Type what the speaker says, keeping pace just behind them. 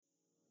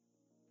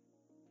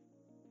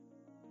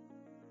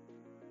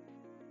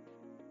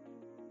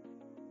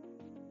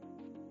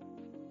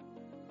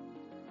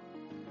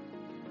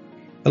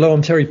Hello,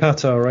 I'm Terry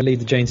Pattar. I lead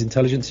the Jane's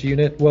Intelligence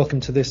Unit. Welcome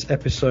to this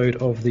episode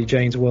of the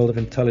Jane's World of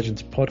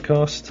Intelligence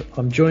podcast.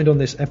 I'm joined on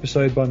this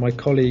episode by my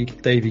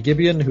colleague, Davey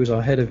Gibian, who's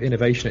our head of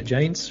innovation at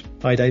Jane's.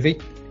 Hi, Davey.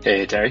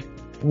 Hey, Terry.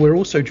 We're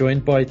also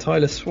joined by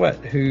Tyler Sweatt,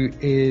 who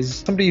is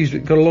somebody who's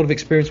got a lot of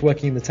experience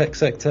working in the tech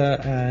sector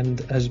and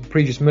has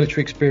previous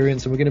military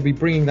experience. And we're going to be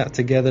bringing that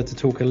together to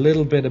talk a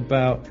little bit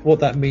about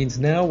what that means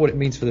now, what it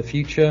means for the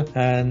future,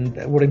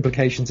 and what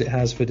implications it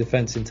has for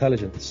defense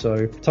intelligence.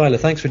 So, Tyler,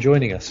 thanks for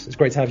joining us. It's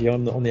great to have you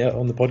on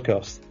the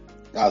podcast.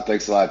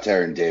 Thanks a lot,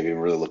 Terry and Davey. I'm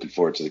really looking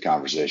forward to the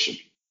conversation.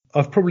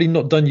 I've probably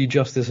not done you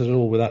justice at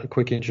all without a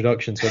quick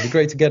introduction, so it'd be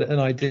great to get an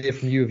idea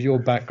from you of your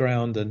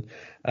background and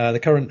the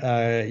current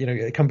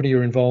company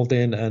you're involved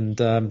in and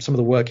some of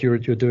the work you're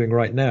doing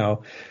right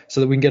now,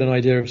 so that we can get an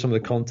idea of some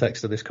of the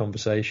context of this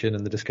conversation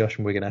and the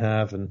discussion we're going to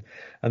have, and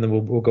then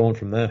we'll go on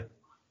from there.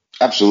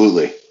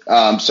 Absolutely. So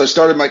I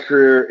started my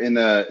career in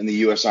the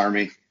U.S.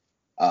 Army,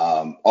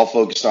 all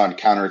focused on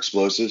counter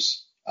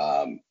explosives.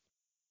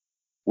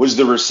 Was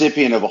the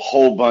recipient of a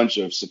whole bunch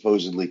of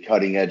supposedly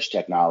cutting edge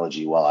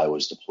technology while I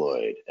was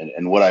deployed.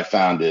 And what I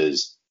found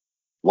is,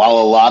 while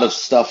a lot of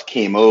stuff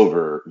came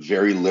over,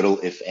 very little,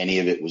 if any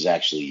of it, was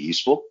actually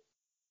useful.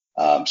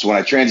 So when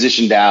I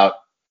transitioned out,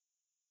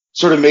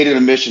 sort of made it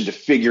a mission to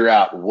figure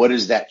out, what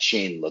does that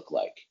chain look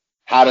like?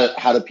 How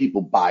do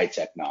people buy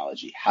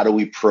technology? How do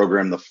we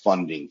program the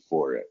funding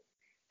for it?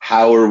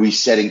 How are we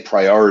setting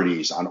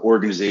priorities on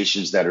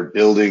organizations that are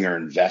building or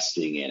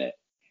investing in it?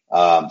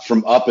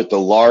 From up at the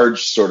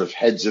large sort of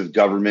heads of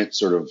government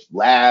sort of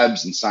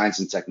labs and science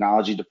and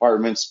technology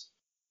departments,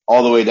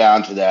 all the way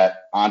down to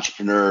that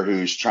entrepreneur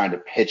who's trying to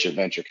pitch a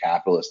venture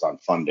capitalist on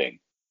funding.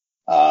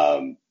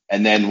 And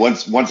then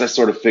once I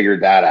sort of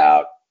figured that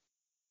out,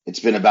 it's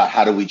been about,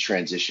 how do we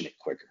transition it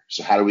quicker?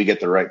 So how do we get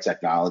the right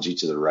technology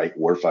to the right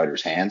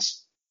warfighters'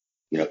 hands,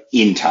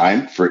 in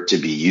time for it to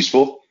be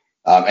useful?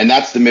 And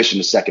that's the mission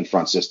of Second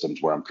Front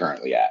Systems, where I'm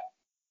currently at.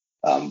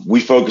 We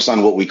focus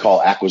on what we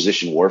call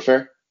acquisition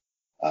warfare.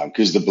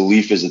 Because the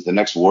belief is that the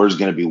next war is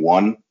going to be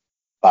won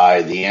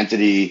by the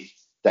entity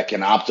that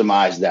can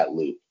optimize that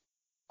loop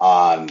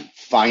on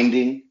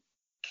finding,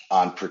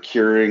 on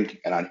procuring,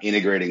 and on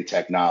integrating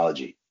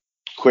technology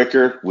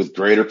quicker, with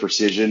greater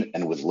precision,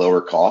 and with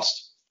lower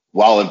cost,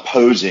 while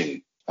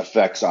imposing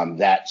effects on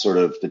that sort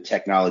of the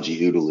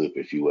technology OODA loop,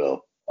 if you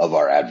will, of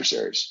our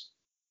adversaries.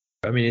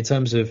 I mean, in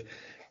terms of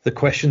the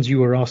questions you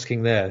were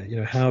asking there,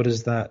 how do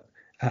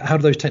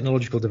those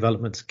technological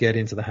developments get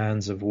into the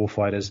hands of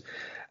warfighters?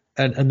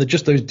 And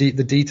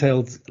the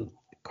detailed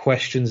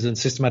questions and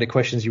systematic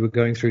questions you were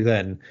going through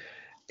then,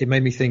 it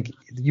made me think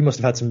you must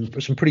have had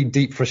some pretty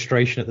deep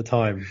frustration at the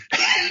time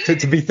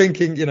to be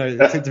thinking,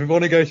 to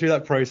want to go through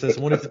that process,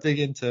 wanted to dig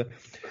into,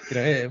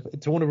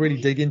 to want to really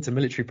dig into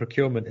military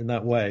procurement in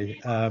that way.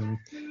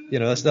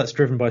 That's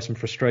driven by some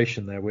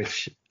frustration there,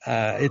 which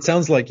it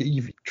sounds like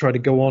you've tried to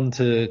go on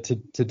to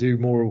do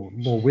more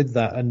with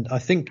that. And I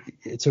think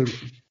it's a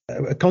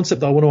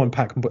concept that I want to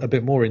unpack a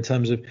bit more in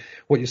terms of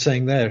what you're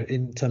saying there,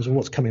 in terms of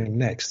what's coming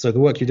next. So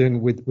the work you're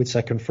doing with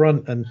Second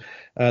Front and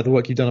the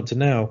work you've done up to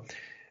now,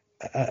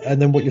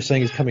 and then what you're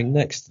saying is coming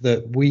next,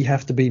 that we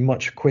have to be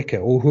much quicker,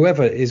 or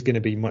whoever is going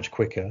to be much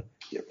quicker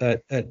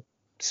at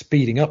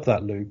speeding up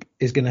that loop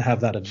is going to have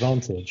that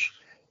advantage.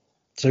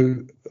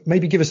 So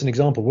maybe give us an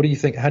example. What do you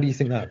think? How do you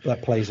think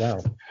that plays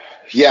out?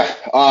 Yeah,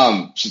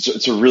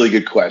 it's a really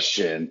good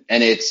question,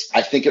 and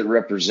I think it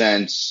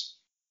represents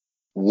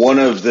one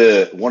of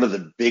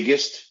the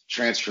biggest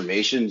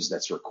transformations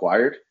that's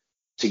required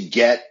to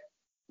get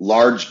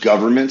large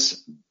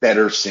governments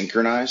better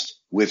synchronized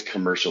with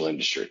commercial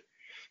industry.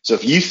 So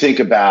if you think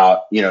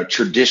about,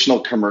 traditional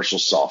commercial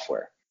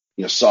software,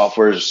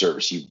 software as a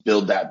service, you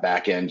build that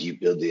back end, you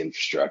build the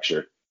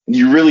infrastructure, and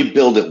you really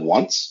build it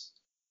once,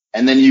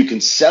 and then you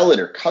can sell it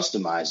or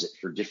customize it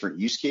for different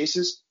use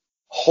cases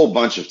a whole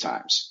bunch of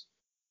times.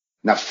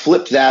 Now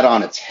flip that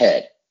on its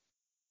head,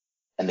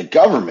 and the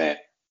government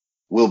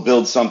will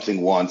build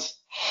something once,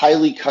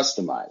 highly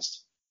customized.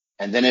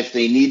 And then if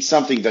they need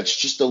something that's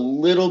just a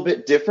little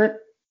bit different,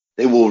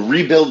 they will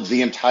rebuild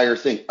the entire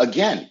thing,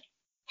 again,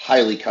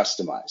 highly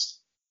customized.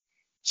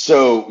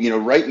 So,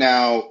 right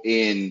now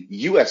in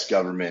U.S.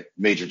 government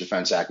major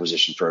defense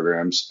acquisition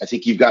programs, I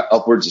think you've got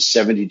upwards of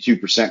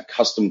 72%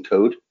 custom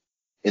code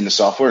in the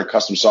software and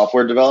custom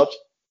software developed,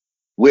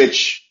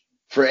 which,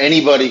 for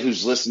anybody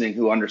who's listening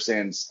who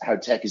understands how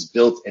tech is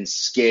built and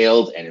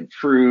scaled and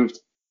improved,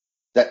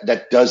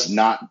 that does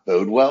not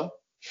bode well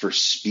for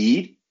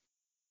speed.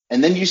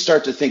 And then you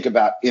start to think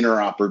about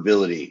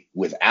interoperability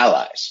with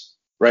allies,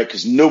 right?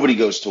 Because nobody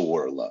goes to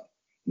war alone.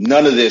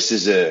 None of this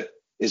is a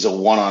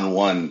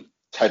one-on-one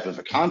type of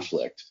a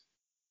conflict.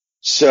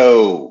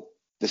 So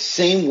the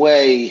same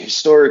way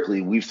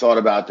historically we've thought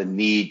about the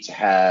need to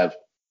have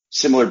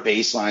similar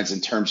baselines in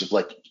terms of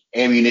like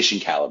ammunition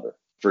caliber,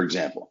 for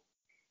example,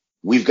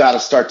 we've got to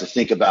start to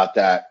think about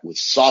that with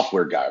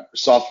software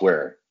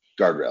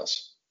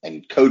guardrails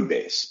and code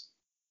base.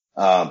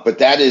 But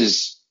that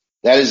is,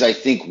 I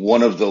think,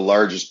 one of the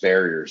largest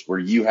barriers, where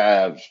you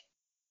have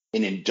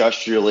an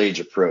industrial age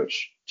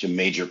approach to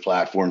major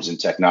platforms and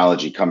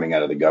technology coming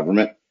out of the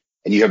government.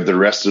 And you have the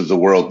rest of the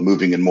world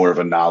moving in more of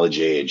a knowledge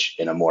age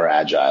in a more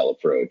agile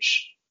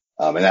approach.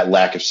 And that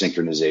lack of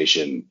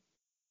synchronization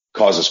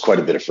causes quite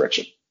a bit of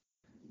friction.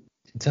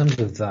 In terms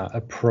of that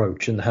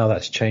approach and how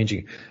that's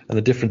changing and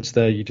the difference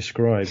there you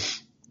described,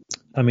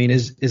 I mean,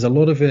 is a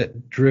lot of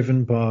it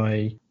driven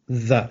by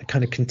that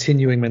kind of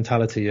continuing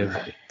mentality of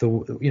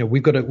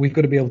we've got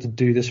to be able to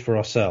do this for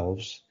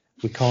ourselves.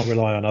 We can't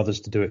rely on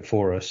others to do it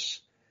for us,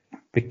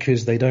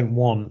 because they don't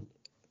want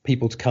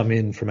people to come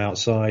in from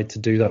outside to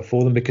do that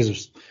for them because of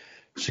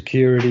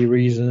security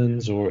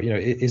reasons, or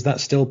is that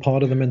still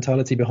part of the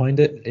mentality behind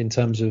it in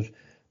terms of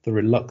the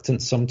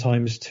reluctance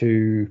sometimes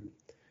to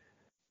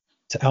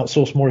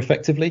outsource more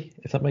effectively,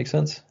 if that makes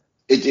sense?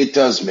 It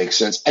does make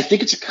sense. I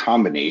think it's a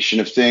combination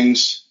of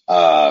things.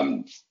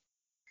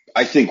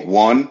 I think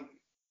one,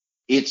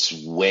 it's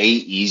way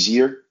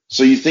easier.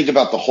 So you think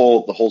about the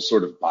whole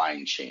sort of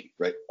buying chain,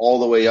 right? All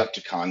the way up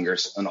to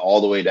Congress and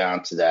all the way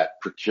down to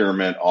that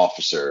procurement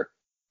officer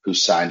who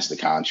signs the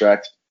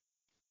contract.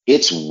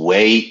 It's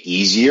way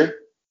easier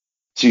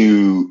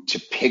to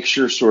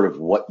picture sort of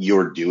what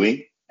you're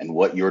doing and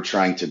what you're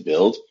trying to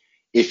build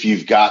if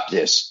you've got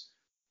this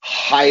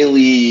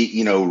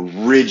highly,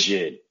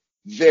 rigid,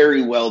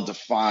 very well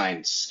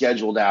defined,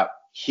 scheduled out.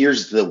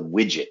 Here's the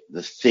widget,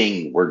 the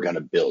thing we're going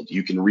to build.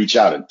 You can reach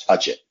out and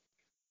touch it.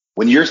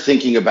 When you're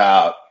thinking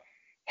about,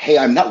 hey,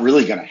 I'm not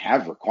really going to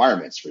have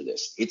requirements for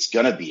this. It's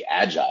going to be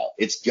agile.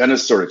 It's going to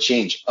sort of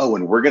change. Oh,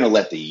 and we're going to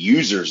let the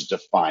users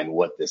define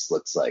what this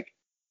looks like.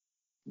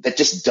 That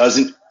just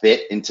doesn't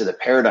fit into the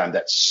paradigm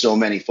that so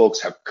many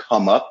folks have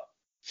come up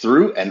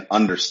through and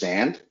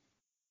understand.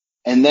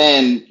 And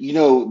then,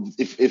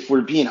 if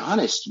we're being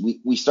honest,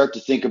 we start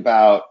to think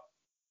about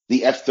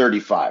the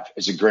F-35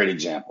 as a great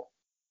example,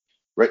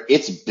 right?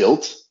 It's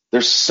built.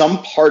 There's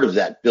some part of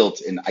that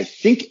built in, I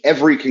think,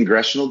 every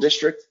congressional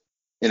district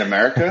in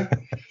America,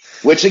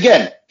 which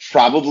again,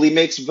 probably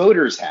makes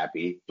voters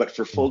happy. But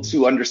for folks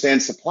who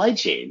understand supply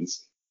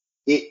chains,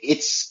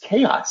 it's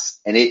chaos.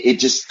 And it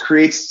just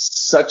creates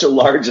such a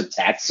large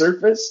attack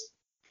surface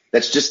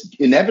that's just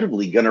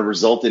inevitably going to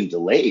result in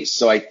delays.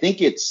 So I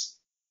think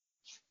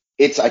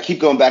I keep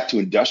going back to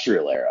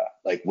industrial era,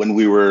 like when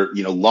we were,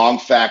 long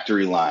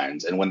factory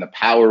lines, and when the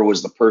power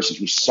was the person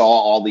who saw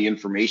all the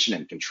information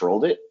and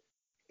controlled it.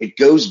 It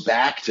goes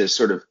back to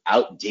sort of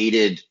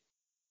outdated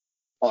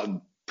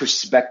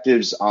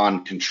perspectives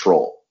on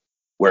control,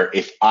 where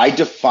if I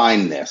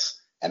define this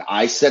and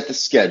I set the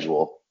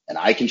schedule and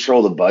I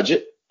control the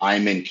budget,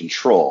 I'm in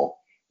control,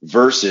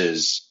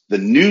 versus the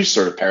new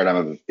sort of paradigm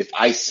of if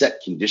I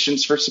set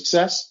conditions for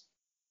success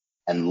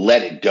and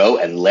let it go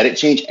and let it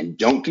change and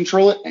don't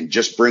control it and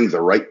just bring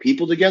the right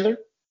people together.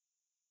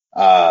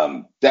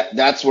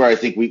 That's where I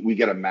think we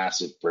get a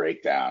massive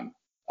breakdown.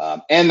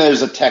 And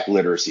there's a tech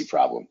literacy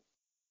problem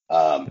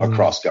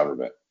across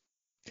government,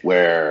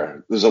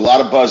 where there's a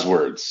lot of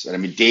buzzwords. And I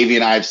mean, Davey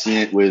and I have seen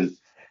it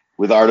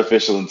with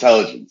artificial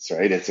intelligence,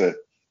 right? It's a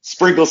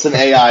sprinkle some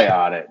AI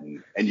on it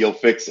and you'll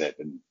fix it.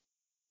 And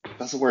it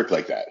doesn't work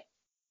like that.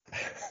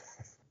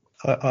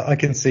 I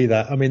can see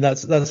that. I mean,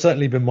 that's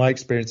certainly been my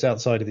experience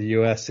outside of the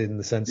US, in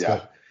the sense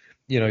that,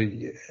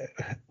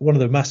 one of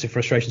the massive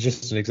frustrations,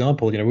 just as an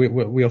example,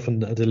 we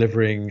often are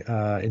delivering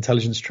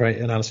intelligence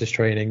analysis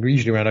training,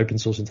 usually around open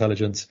source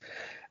intelligence.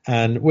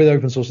 And with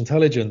open source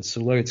intelligence,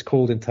 although it's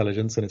called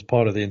intelligence and it's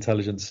part of the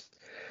intelligence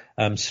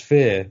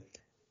sphere,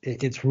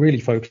 it's really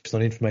focused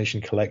on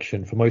information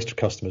collection for most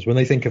customers. When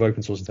they think of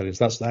open source intelligence,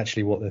 that's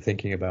actually what they're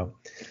thinking about.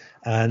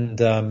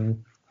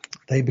 And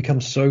they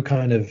become so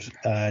kind of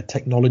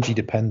technology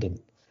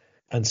dependent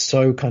and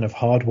so kind of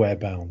hardware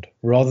bound,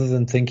 rather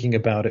than thinking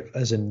about it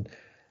as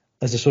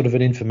a sort of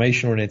an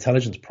information or an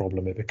intelligence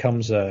problem. It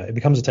becomes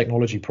a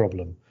technology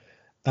problem,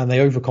 and they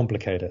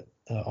overcomplicate it.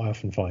 I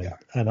often find,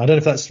 and I don't know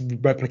if that's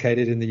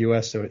replicated in the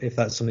US or if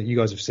that's something you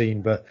guys have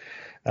seen, but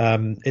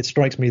it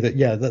strikes me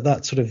that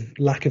that sort of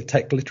lack of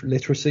tech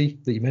literacy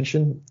that you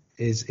mentioned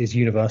is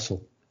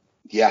universal.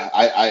 Yeah,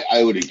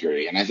 I would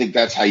agree, and I think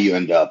that's how you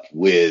end up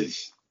with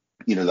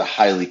the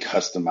highly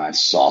customized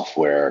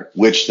software,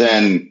 which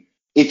then,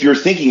 if you're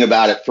thinking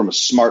about it from a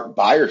smart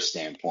buyer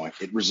standpoint,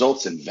 it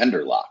results in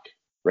vendor lock,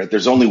 right?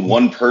 There's only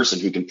one person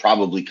who can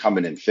probably come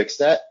in and fix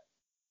that,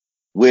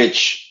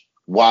 which,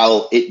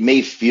 while it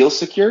may feel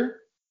secure,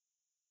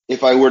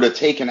 if I were to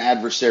take an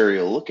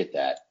adversarial look at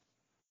that,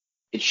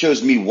 it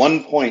shows me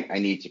one point I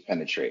need to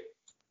penetrate,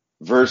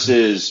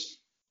 versus,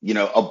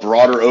 a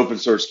broader open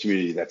source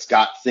community that's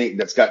got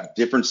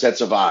different sets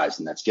of eyes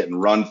and that's getting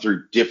run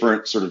through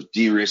different sort of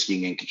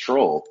de-risking and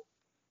control,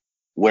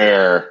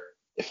 where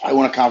if I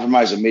want to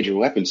compromise a major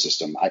weapon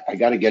system, I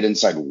got to get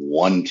inside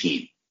one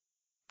team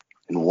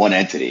and one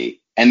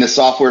entity, and the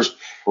software's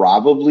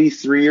probably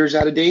 3 years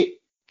out of date.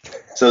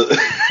 So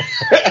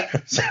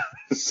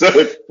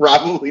it's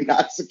probably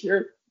not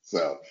secure.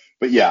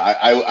 But yeah,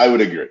 I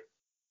would agree.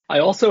 I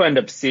also end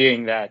up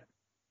seeing that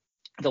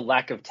the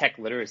lack of tech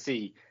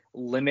literacy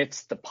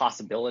limits the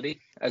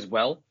possibility as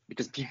well,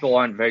 because people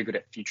aren't very good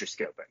at future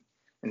scoping.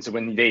 And so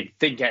when they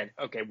think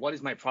okay, what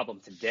is my problem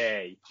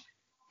today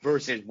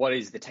versus what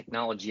is the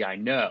technology I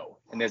know?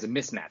 And there's a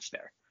mismatch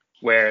there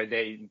where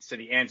so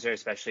the answer,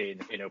 especially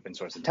in open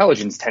source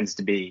intelligence, tends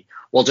to be,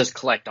 well, just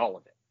collect all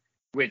of it,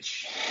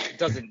 which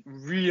doesn't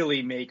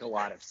really make a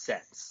lot of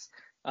sense.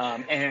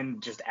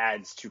 And just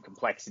adds to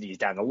complexities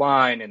down the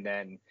line, and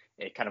then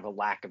a kind of a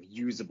lack of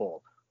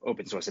usable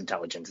open source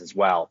intelligence as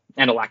well,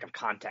 and a lack of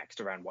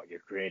context around what you're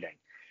creating.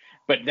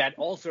 But that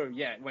also,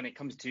 when it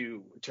comes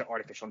to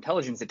artificial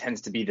intelligence, it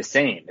tends to be the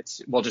same.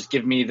 It's, well, just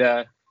give me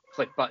the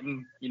click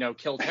button,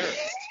 kill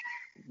terrorists.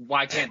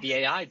 Why can't the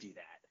AI do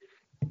that?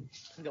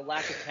 The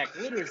lack of tech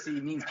literacy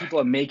means people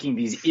are making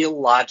these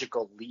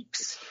illogical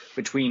leaps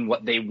between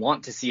what they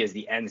want to see as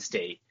the end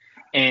state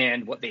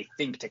and what they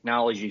think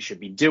technology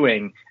should be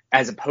doing,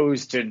 as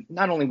opposed to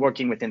not only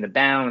working within the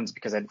bounds,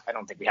 because I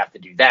don't think we have to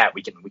do that.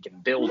 We can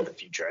build the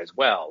future as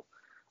well,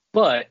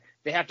 but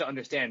they have to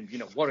understand,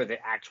 what are the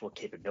actual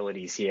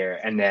capabilities here,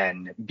 and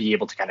then be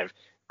able to kind of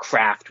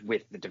craft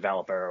with the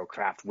developer or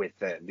craft with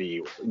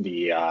the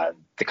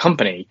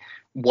company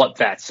what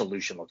that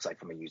solution looks like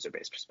from a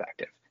user-based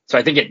perspective. So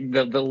I think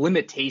the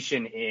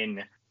limitation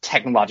in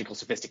technological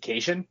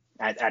sophistication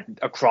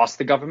across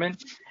the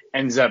government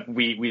ends up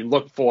we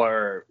look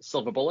for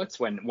silver bullets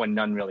when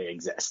none really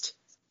exist.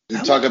 You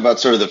talk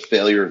about sort of the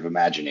failure of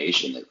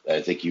imagination that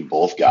I think you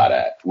both got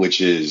at,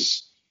 which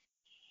is,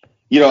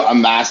 a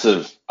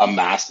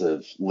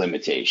massive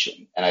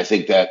limitation. And I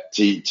think that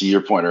to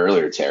your point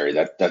earlier, Terry,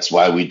 that's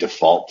why we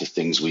default to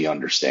things we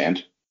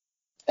understand.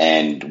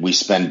 And we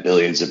spend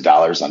billions of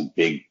dollars on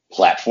big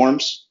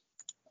platforms.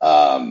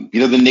 The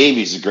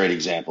Navy is a great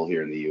example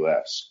here in the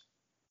US,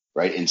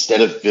 right?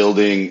 Instead of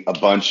building a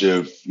bunch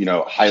of,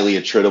 highly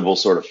attritable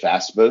sort of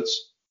fast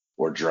boats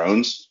or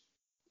drones,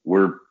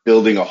 we're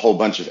building a whole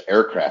bunch of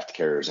aircraft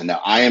carriers. And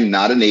now I am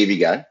not a Navy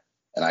guy,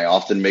 and I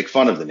often make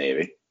fun of the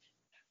Navy,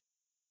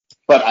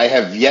 but I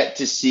have yet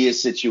to see a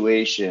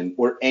situation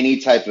or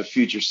any type of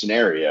future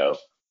scenario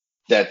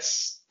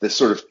that's the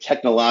sort of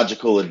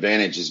technological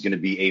advantage is going to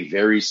be a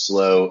very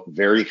slow,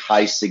 very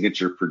high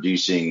signature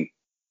producing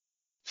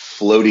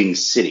floating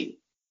city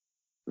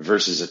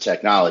versus a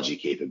technology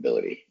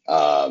capability.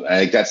 And I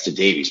think that's to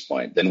Davey's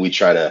point. Then we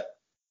try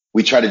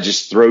to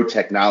just throw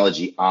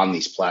technology on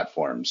these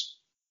platforms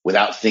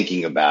without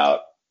thinking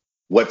about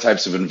what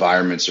types of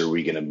environments are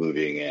we going to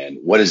moving in?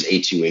 What does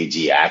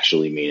A2AD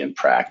actually mean in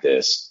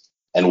practice?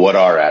 And what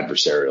are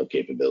adversarial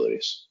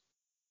capabilities?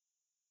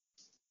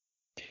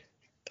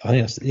 I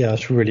think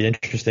that's really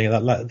interesting.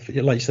 That, like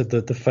you said,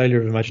 the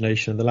failure of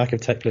imagination, the lack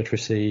of tech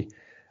literacy,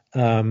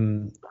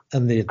 and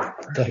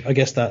I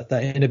guess that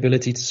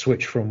inability to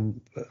switch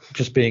from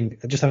just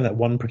having that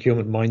one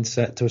procurement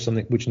mindset to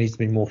something which needs to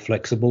be more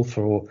flexible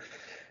for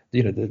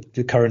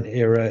the current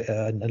era,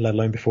 and let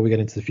alone before we get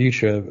into the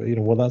future,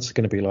 what that's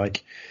going to be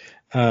like.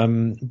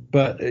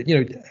 But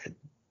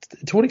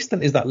to what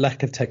extent is that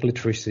lack of tech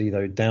literacy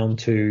though down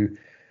to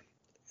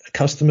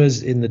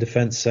customers in the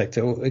defense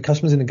sector or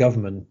customers in the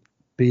government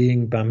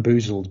being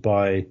bamboozled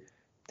by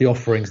the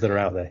offerings that are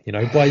out there,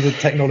 by the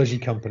technology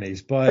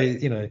companies, by,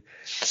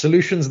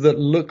 solutions that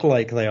look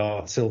like they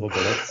are silver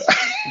bullets,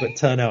 but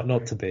turn out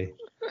not to be.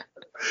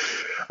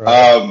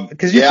 Right?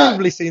 Because you've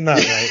probably seen that,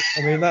 right?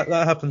 I mean, that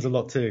happens a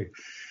lot too.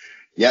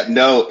 Yeah,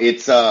 no,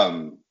 it's,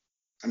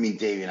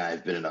 Davey and I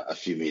have been in a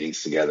few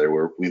meetings together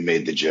where we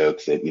made the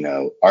joke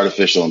that,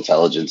 artificial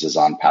intelligence is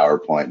on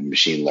PowerPoint and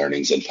machine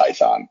learning's in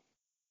Python.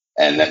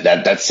 And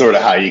that's sort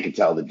of how you can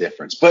tell the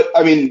difference. But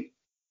being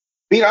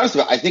honest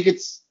about it, I think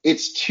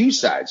it's two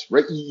sides,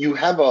 right? You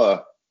have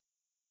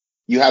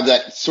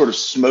that sort of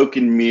smoke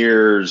and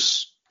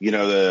mirrors,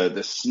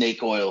 the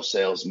snake oil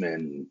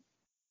salesman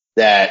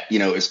that,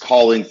 is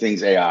calling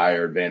things AI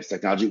or advanced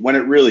technology when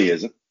it really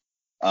isn't.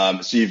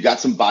 So you've got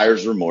some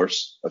buyer's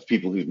remorse of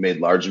people who've made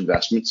large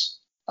investments,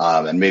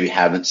 and maybe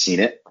haven't seen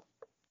it.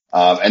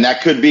 And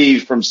that could be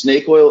from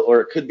snake oil,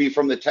 or it could be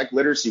from the tech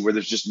literacy where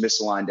there's just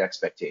misaligned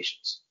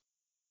expectations.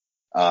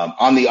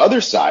 On the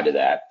other side of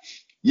that,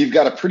 you've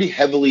got a pretty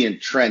heavily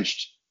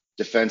entrenched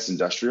defense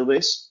industrial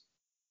base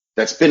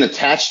that's been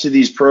attached to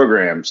these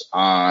programs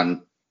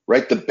on,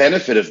 right, the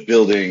benefit of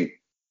building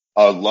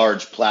a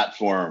large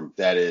platform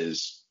that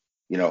is,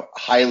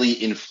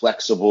 highly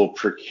inflexible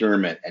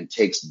procurement and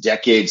takes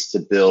decades to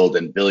build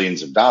and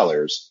billions of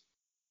dollars,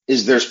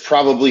 is there's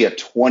probably a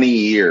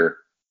 20-year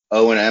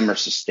O&M or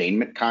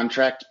sustainment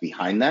contract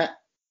behind that.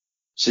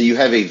 So you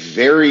have a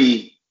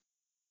very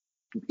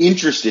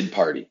interested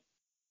party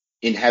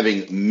in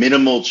having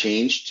minimal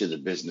change to the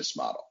business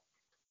model.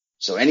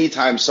 So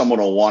anytime someone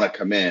will want to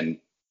come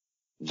in,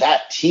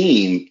 that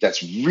team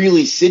that's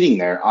really sitting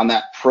there on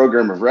that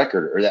program of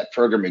record or that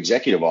program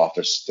executive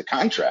office, the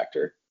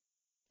contractor,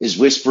 is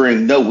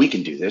whispering, no, we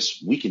can do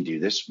this, we can do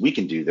this, we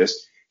can do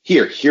this.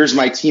 Here's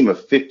my team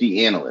of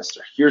 50 analysts,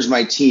 or here's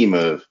my team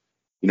of,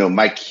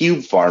 my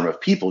cube farm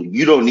of people.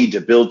 You don't need to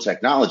build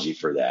technology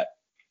for that.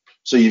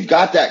 So you've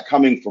got that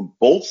coming from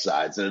both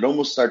sides, and it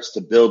almost starts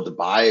to build the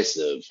bias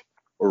of,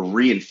 or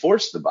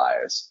reinforce the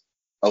bias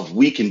of,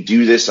 we can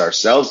do this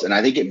ourselves. And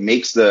I think it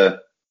makes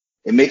the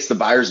it makes the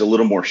buyers a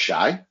little more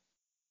shy,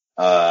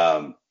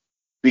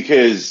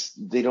 because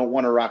they don't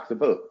want to rock the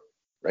boat,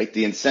 right?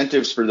 The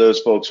incentives for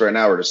those folks right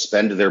now are to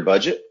spend their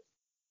budget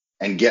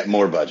and get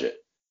more budget,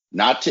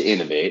 not to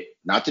innovate,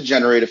 not to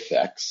generate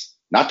effects,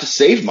 not to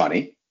save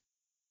money,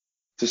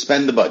 to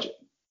spend the budget.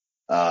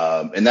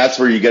 And that's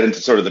where you get into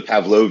sort of the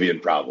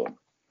Pavlovian problem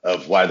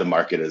of why the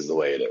market is the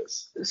way it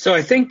is. So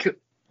I think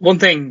one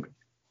thing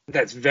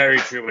that's very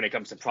true when it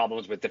comes to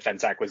problems with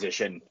defense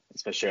acquisition,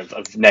 especially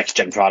of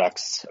next-gen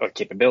products or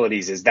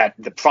capabilities, is that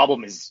the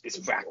problem is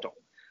fractal.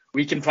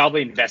 We can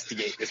probably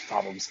investigate this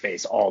problem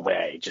space all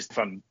day, just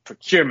from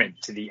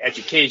procurement to the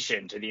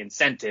education to the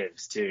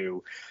incentives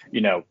to,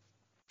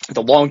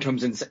 the long-term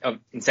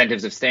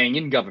incentives of staying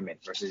in government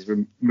versus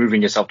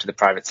moving yourself to the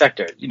private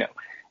sector.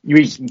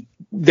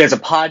 There's a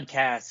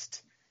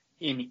podcast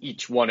in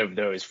each one of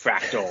those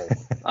fractal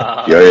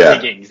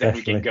diggings that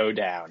we can go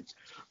down.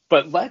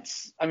 But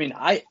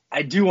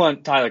I do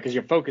want, Tyler, because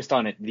you're focused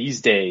on it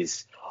these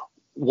days,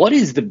 what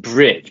is the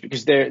bridge?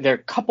 Because there are a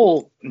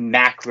couple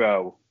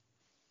macro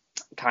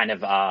kind of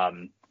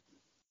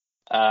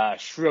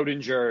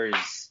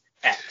Schrodinger's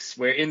X,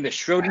 where in the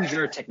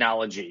Schrodinger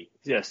technology,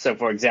 so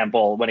for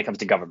example, when it comes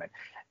to government,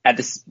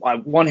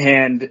 on one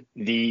hand,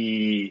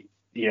 the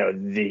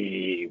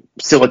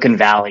Silicon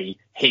Valley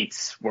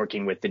hates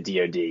working with the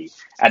DoD.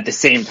 At the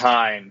same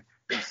time,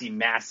 we see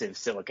massive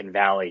Silicon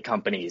Valley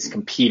companies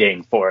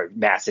competing for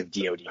massive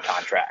DoD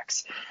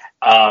contracts.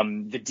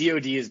 The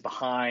DoD is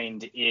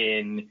behind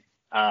in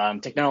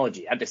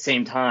technology. At the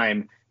same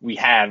time, we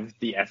have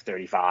the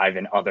F-35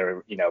 and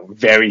other,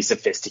 very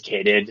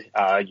sophisticated,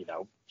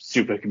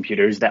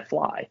 supercomputers that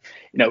fly.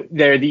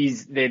 There are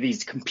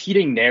these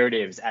competing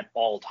narratives at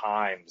all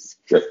times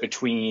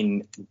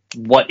between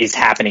what is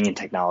happening in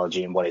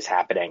technology and what is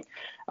happening.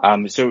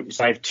 So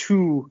I have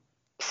two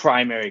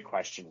primary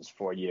questions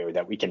for you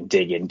that we can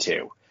dig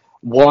into.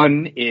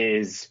 One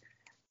is,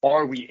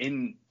 what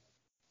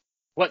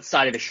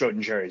side of the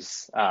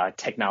Schrodinger's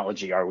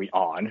technology are we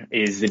on?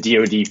 Is the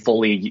DoD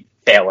fully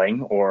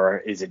failing, or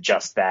is it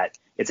just that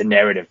it's a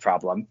narrative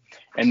problem?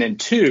 And then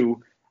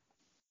two,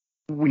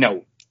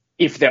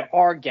 if there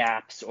are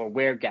gaps or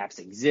where gaps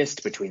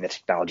exist between the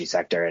technology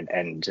sector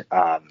and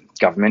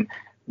government,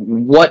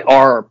 what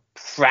are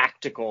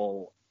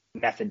practical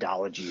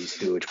methodologies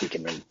through which we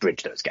can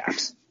bridge those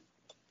gaps?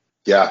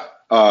 Yeah.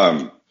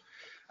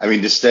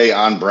 To stay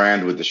on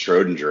brand with the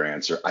Schrodinger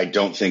answer, I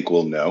don't think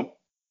we'll know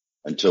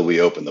until we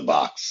open the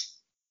box.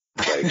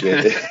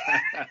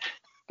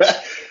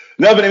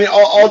 No, but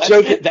all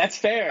joking. That's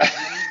fair.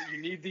 You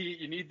need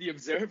the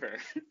observer.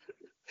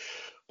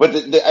 But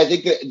I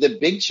think the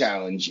big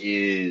challenge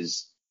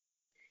is,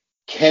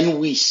 can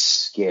we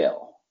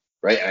scale,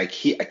 right? And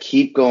I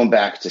keep going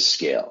back to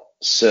scale.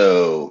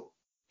 So,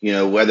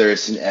 whether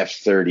it's an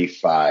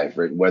F-35,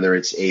 right, whether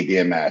it's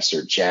ABMS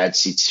or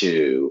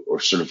JADC2 or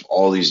sort of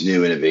all these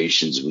new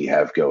innovations we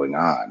have going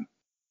on,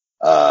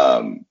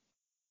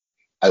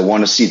 I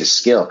want to see the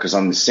scale, because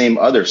on the same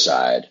other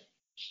side,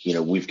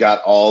 we've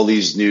got all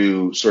these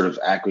new sort of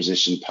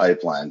acquisition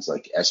pipelines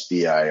like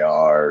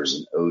SBIRs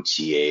and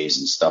OTAs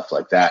and stuff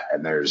like that.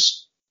 And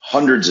there's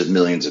hundreds of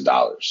millions of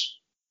dollars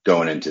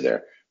going into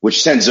there,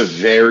 which sends a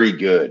very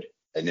good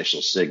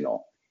initial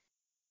signal.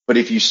 But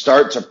if you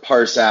start to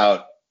parse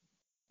out,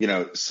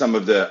 some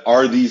of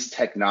are these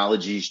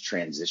technologies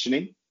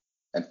transitioning,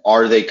 and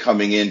are they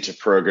coming into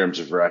programs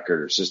of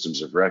record or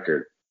systems of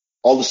record,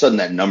 all of a sudden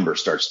that number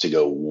starts to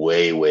go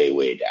way, way,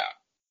 way down.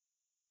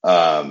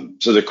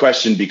 So the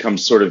question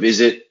becomes sort of, is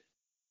it,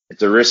 at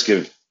the risk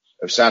of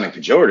sounding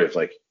pejorative,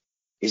 like,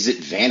 is it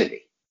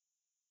vanity?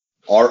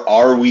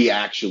 Are we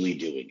actually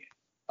doing it?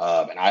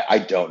 And I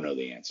don't know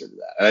the answer to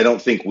that. And I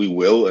don't think we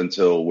will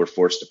until we're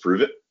forced to prove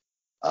it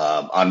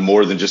on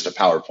more than just a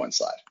PowerPoint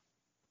slide.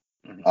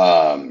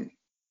 Mm-hmm.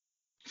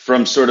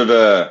 From sort of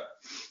the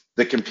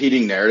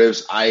competing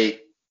narratives, I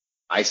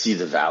see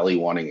the Valley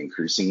wanting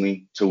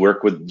increasingly to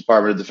work with the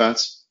Department of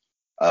Defense.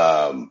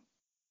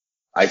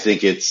 I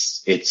think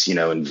it's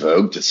in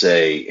vogue to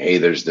say, hey,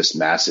 there's this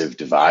massive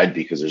divide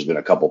because there's been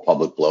a couple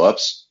public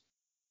blowups.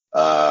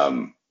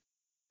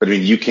 But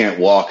you can't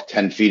walk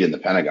 10 feet in the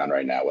Pentagon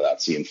right now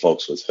without seeing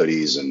folks with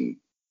hoodies and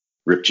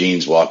ripped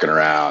jeans walking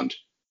around,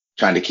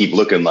 trying to keep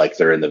looking like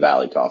they're in the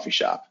Valley coffee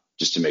shop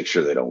just to make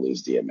sure they don't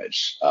lose the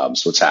image. So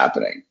what's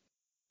happening?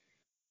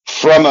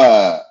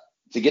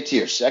 To get to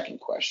your second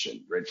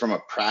question, right, from a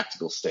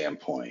practical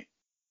standpoint,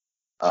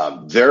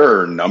 there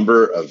are a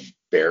number of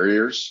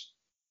barriers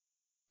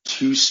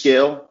to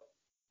scale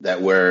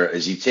that,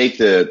 whereas you take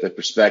the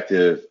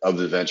perspective of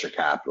the venture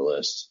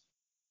capitalist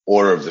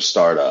or of the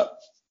startup,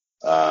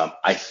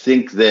 I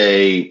think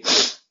they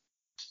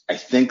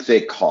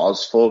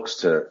cause folks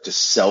to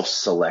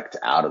self-select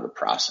out of the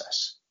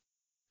process,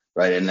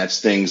 right? And that's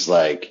things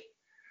like,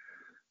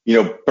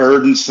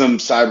 burdensome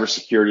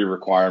cybersecurity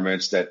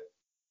requirements that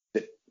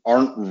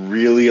aren't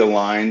really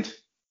aligned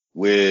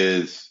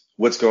with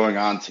what's going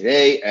on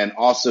today, and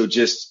also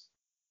just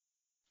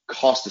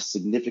cost a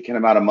significant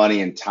amount of money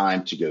and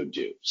time to go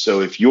do. So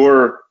if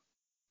you're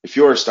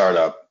a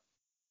startup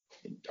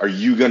Are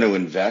you going to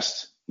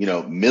invest,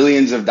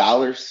 millions of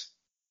dollars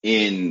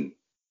in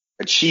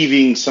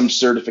achieving some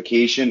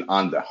certification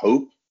on the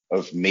hope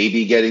of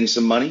maybe getting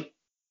some money?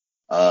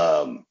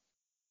 I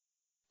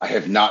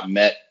have not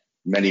met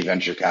many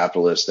venture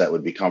capitalists that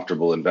would be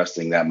comfortable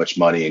investing that much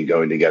money and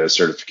going to get a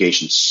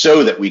certification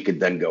so that we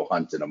could then go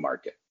hunt in a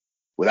market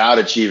without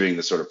achieving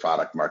the sort of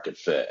product market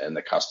fit and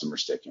the customer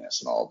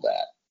stickiness and all of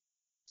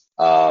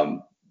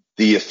that.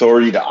 The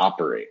authority to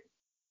operate,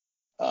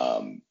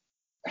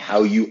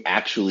 how you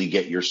actually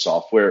get your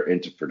software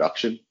into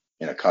production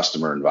in a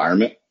customer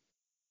environment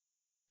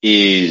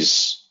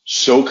is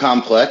so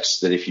complex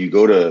that if you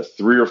go to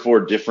 3 or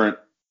 4 different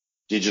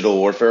digital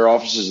warfare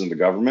offices in the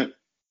government,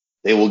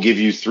 they will give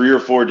you 3 or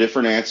 4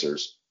 different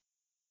answers.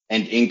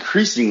 And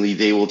increasingly,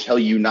 they will tell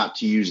you not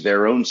to use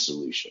their own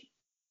solution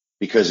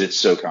because it's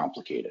so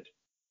complicated.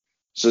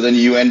 So then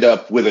you end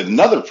up with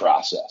another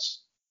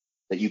process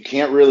that you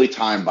can't really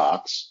time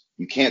box.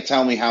 You can't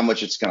tell me how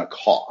much it's going to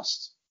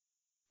cost.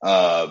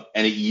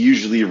 And it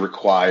usually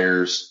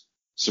requires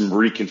some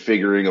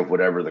reconfiguring of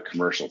whatever the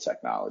commercial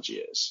technology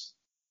is.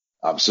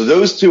 So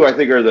those two, I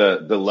think, are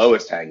the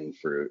lowest hanging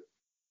fruit.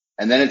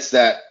 And then it's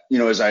that,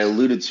 as I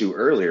alluded to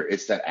earlier,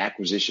 it's that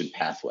acquisition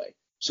pathway.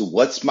 So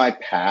what's my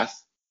path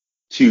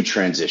to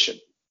transition?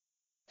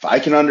 If I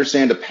can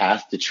understand a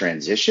path to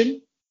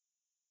transition,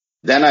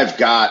 then I've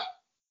got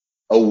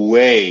a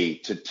way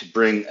to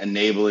bring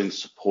enabling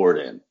support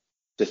in,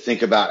 to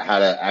think about how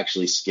to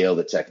actually scale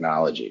the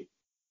technology.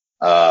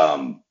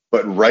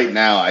 But right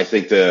now, I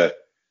think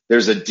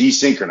there's a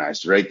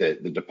desynchronized, right?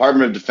 The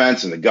Department of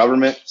Defense and the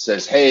government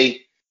says,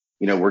 hey,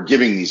 we're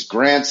giving these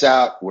grants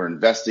out. We're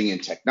investing in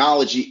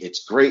technology.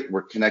 It's great.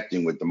 We're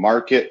connecting with the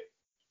market.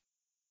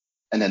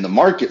 And then the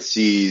market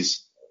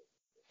sees,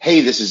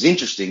 hey, this is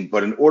interesting,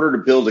 but in order to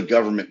build a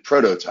government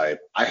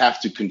prototype, I have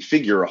to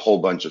configure a whole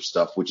bunch of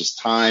stuff, which is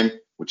time,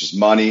 which is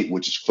money,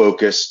 which is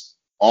focus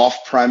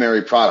off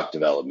primary product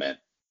development.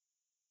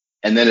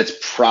 And then it's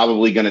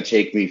probably going to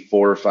take me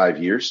 4 or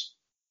 5 years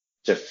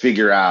to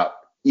figure out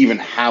even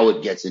how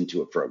it gets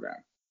into a program.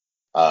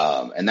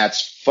 And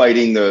that's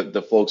fighting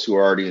the folks who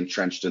are already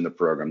entrenched in the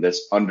program.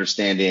 That's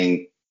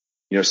understanding,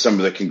 some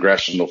of the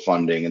congressional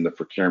funding and the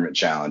procurement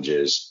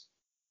challenges.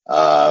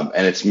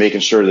 And it's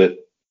making sure that,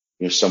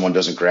 someone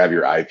doesn't grab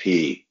your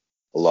IP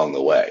along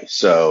the way.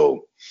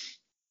 So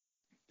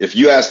if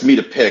you asked me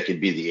to pick,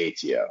 it'd be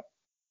the ATO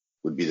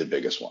would be the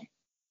biggest one.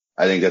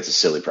 I think that's a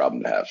silly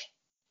problem to have.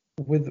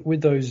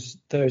 With those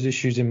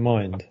issues in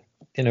mind,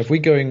 if we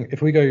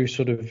go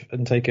sort of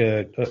and take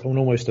an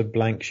almost a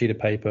blank sheet of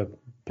paper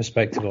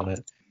perspective on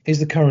it,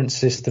 is the current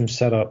system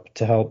set up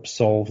to help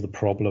solve the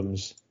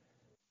problems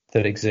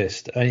that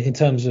exist in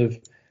terms of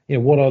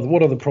what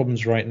are the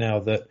problems right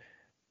now that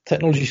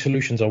technology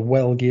solutions are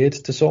well geared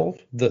to solve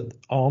that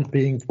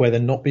where they're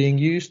not being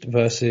used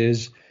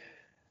versus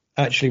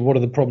actually what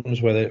are the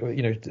problems where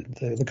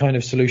the kind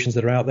of solutions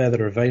that are out there that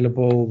are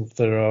available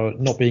that are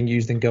not being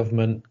used in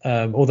government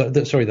or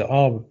that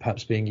are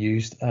perhaps being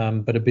used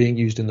but are being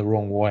used in the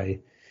wrong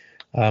way,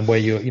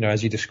 where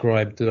as you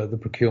described, the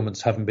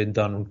procurements haven't been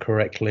done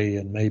correctly,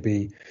 and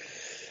maybe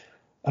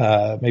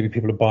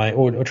people are buying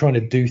or trying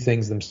to do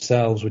things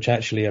themselves which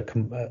actually are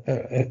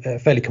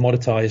fairly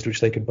commoditized,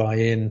 which they could buy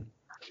in.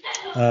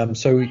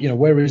 So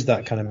where is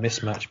that kind of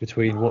mismatch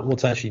between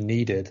what's actually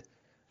needed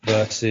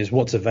versus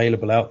what's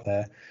available out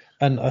there?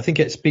 And I think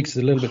it speaks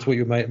a little bit to what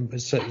you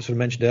sort of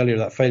mentioned earlier,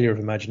 that failure of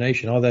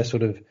imagination. Are there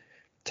sort of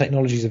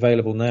technologies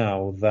available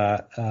now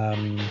that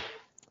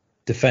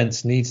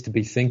defense needs to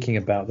be thinking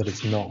about that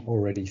it's not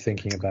already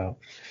thinking about?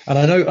 And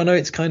I know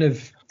it's kind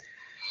of,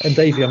 and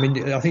Davey,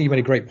 I think you made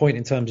a great point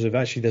in terms of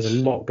actually there's a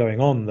lot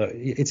going on that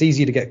it's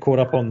easy to get caught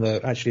up on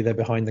actually they're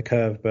behind the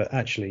curve, but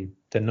actually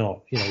they're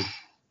not.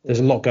 There's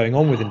a lot going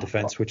on within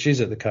defense, which is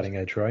at the cutting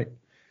edge, right?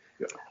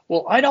 Yeah.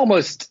 Well, I'd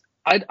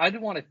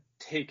want to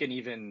take an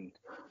even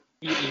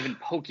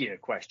pokier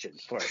question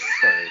for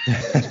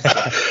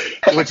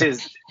which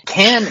is,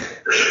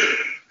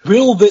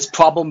 will this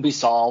problem be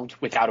solved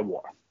without a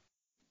war?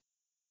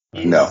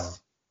 No.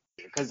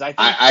 Because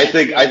I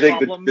think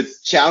the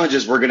challenge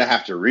is we're going to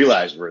have to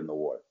realize we're in the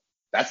war.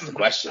 That's the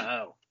question.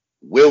 Oh.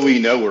 Will we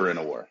know we're in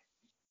a war?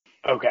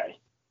 Okay.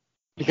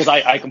 Because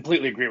I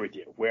completely agree with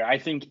you, where I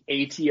think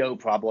ATO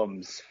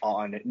problems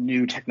on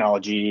new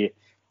technology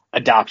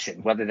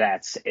adoption, whether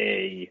that's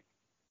a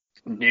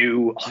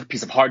new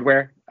piece of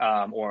hardware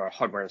or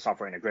hardware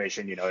software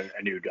integration,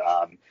 a new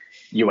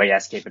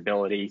UAS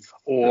capability,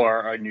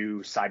 or a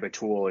new cyber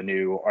tool, a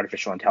new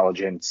artificial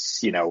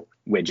intelligence,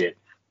 widget.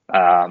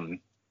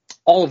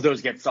 All of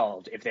those get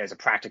solved if there's a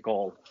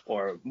practical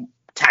or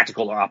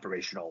tactical or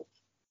operational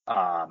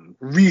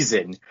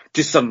reason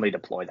to suddenly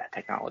deploy that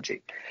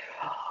technology.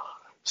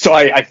 So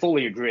I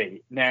fully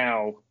agree.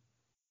 Now,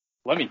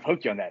 let me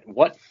poke you on that.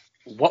 What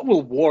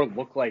will war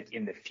look like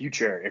in the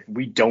future if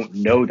we don't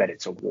know that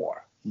it's a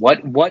war?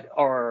 What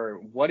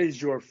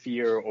is your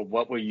fear, or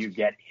what will you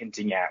get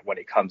hinting at when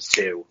it comes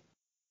to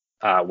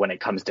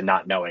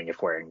not knowing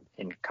if we're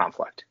in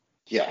conflict?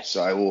 Yeah,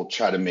 so I will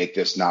try to make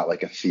this not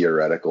like a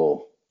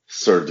theoretical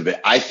sort of debate.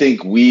 I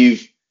think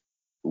we've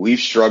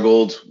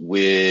struggled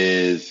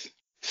with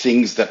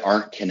things that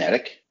aren't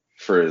kinetic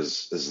for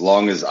as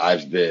long as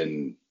I've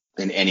been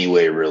in any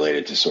way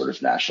related to sort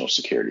of national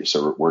security.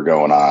 So we're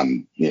going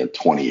on,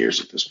 20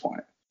 years at this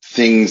point.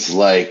 Things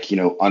like,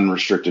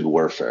 unrestricted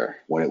warfare,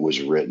 when it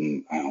was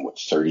written,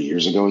 30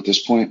 years ago at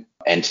this point,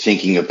 and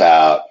thinking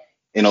about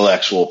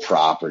intellectual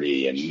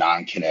property and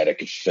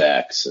non-kinetic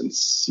effects and,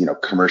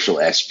 commercial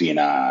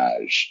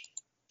espionage,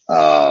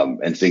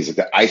 and things like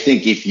that. I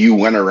think if you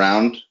went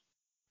around,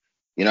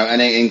 and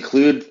I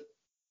include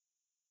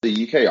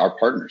the UK, our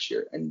partners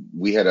here, and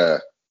we had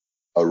a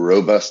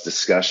robust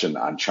discussion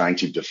on trying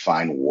to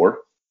define war,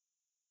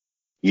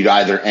 you'd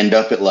either end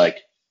up at like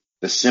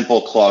the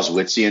simple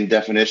Clausewitzian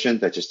definition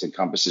that just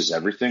encompasses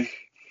everything,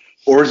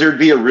 or there'd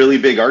be a really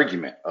big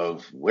argument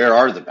of where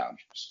are the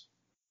boundaries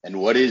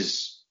and what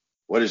is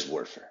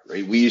warfare,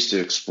 right? We used to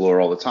explore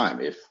all the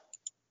time.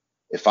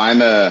 If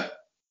I'm an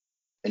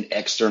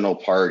external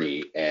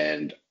party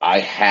and I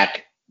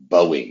hack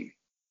Boeing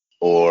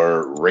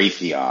or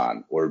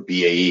Raytheon or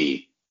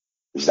BAE,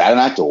 is that an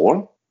act of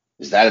war?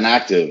 Is that an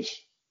act of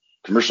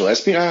commercial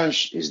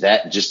espionage? Is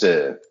that just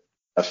a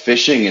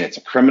phishing and it's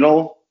a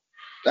criminal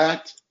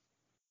act?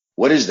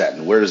 What is that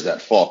and where does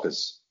that fall?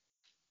 Because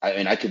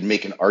I could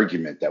make an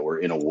argument that we're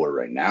in a war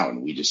right now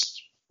and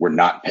we're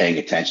not paying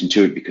attention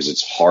to it because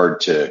it's hard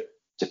to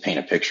paint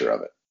a picture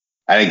of it.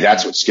 I think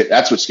that's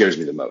what scares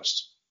me the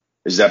most,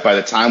 is that by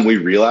the time we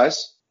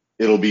realize,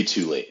 it'll be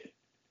too late.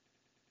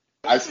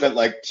 I spent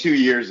like 2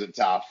 years at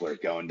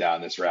Toffler going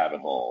down this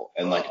rabbit hole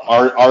and like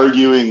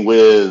arguing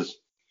with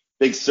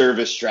big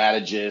service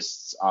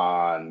strategists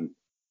on,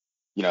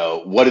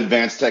 what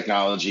advanced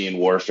technology and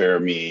warfare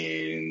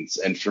means.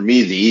 And for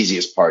me, the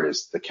easiest part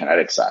is the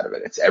kinetic side of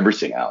it. It's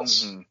everything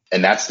else. Mm-hmm.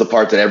 And that's the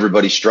part that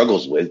everybody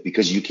struggles with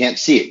because you can't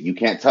see it. You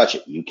can't touch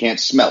it. You can't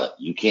smell it.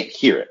 You can't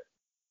hear it.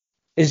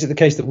 Is it the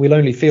case that we'll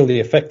only feel the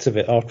effects of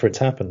it after it's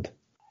happened?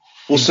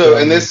 Well, so,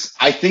 and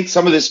I think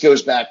some of this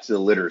goes back to the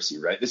literacy,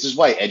 right? This is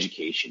why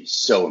education is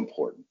so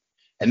important.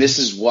 And this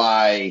is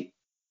why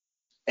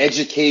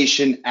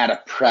education at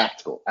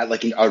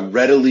a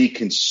readily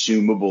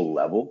consumable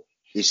level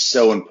is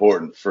so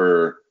important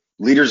for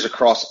leaders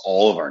across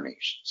all of our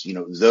nations.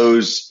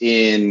 Those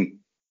in,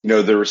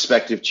 the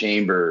respective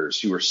chambers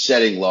who are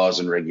setting laws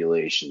and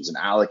regulations and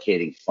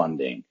allocating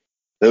funding,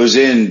 those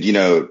in,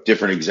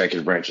 different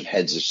executive branch and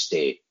heads of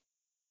state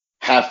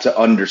have to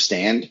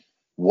understand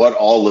what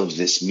all of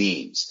this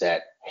means.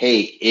 That,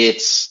 hey,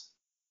 it's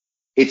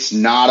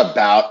not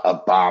about a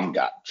bomb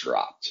got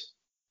dropped.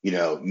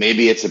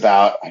 Maybe it's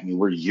about,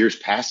 we're years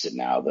past it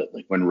now, but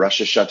like when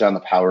Russia shut down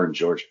the power in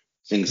Georgia,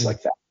 things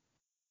like that.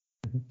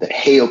 That,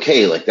 hey,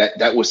 okay, like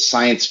that was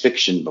science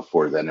fiction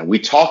before then. And we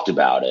talked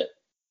about it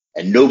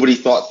and nobody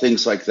thought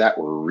things like that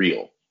were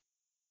real.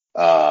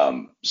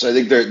 So I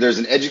think there's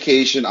an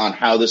education on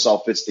how this all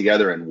fits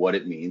together and what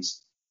it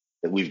means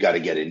that we've got to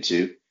get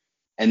into.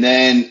 And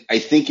then I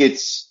think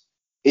it's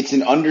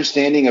an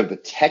understanding of the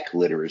tech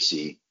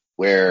literacy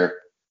where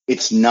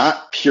it's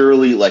not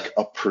purely like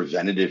a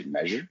preventative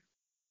measure.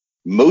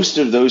 Most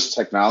of those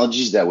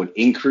technologies that would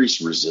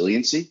increase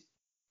resiliency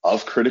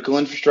of critical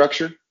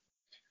infrastructure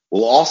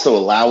will also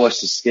allow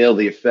us to scale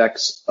the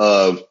effects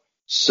of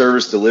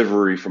service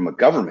delivery from a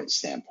government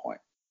standpoint,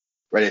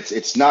 right?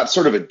 It's not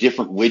sort of a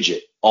different widget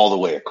all the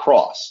way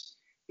across.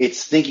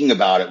 It's thinking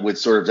about it with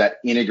sort of that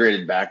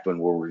integrated backbone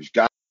where we've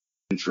got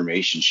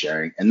information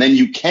sharing, and then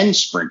you can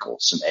sprinkle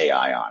some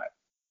AI on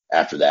it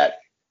after that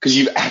because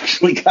you've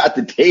actually got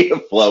the data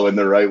flow in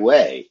the right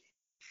way.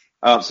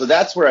 So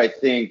that's where I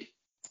think,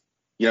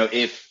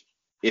 if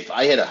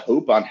I had a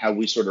hope on how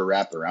we sort of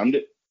wrap around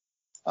it,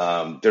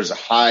 there's a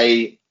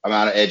high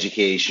amount of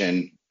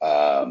education.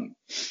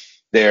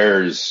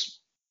 There's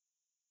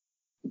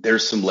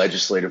some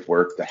legislative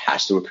work that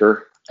has to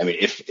occur.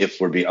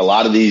 If a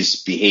lot of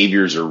these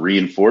behaviors are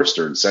reinforced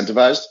or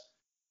incentivized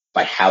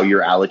by how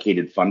you're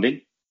allocated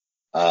funding,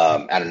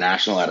 at a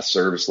national, at a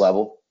service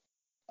level.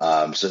 So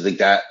I think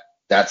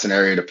that's an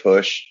area to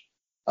push.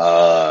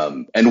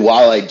 And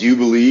while I do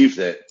believe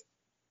that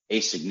a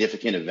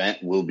significant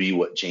event will be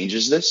what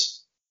changes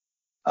this,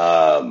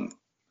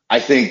 I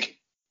think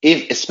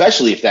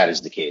especially if that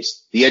is the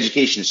case, the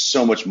education is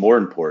so much more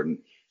important.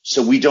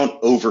 So we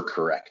don't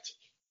overcorrect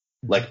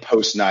like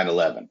post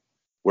 9/11,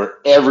 where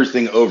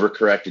everything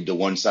overcorrected to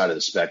one side of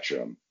the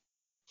spectrum.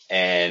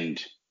 And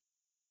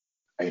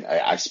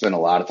I spent a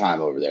lot of time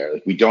over there.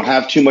 Like, we don't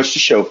have too much to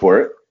show for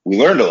it. We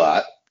learned a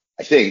lot,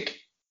 I think.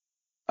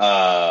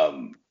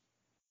 But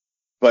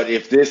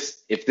if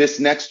this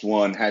next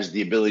one has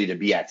the ability to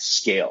be at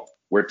scale,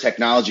 where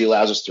technology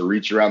allows us to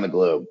reach around the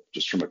globe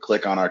just from a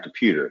click on our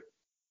computer,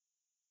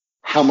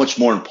 how much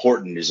more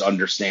important is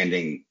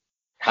understanding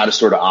how to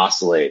sort of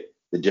oscillate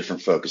the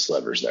different focus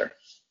levers there?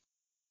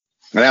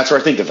 And that's where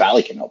I think the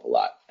Valley can help a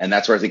lot. And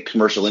that's where I think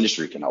commercial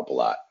industry can help a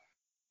lot,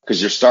 because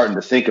you're starting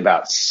to think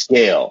about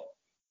scale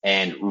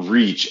and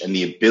reach and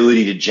the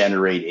ability to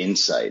generate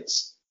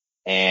insights.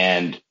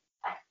 And,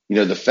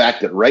 the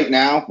fact that right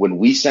now, when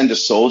we send a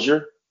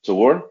soldier to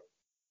war,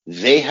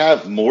 They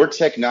have more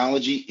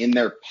technology in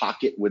their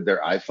pocket with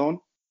their iPhone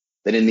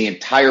than in the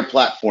entire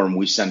platform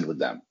we send with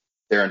them.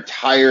 Their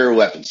entire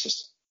weapon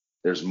system.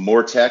 There's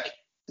more tech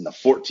in the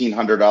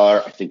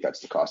 $1,400, I think that's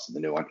the cost of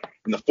the new one,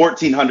 in the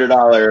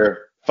 $1,400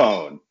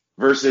 phone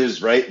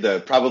versus, right,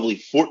 the probably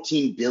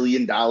 $14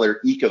 billion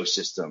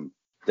ecosystem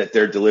that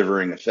they're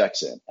delivering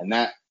effects in. And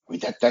that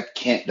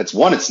can't, that's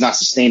one, it's not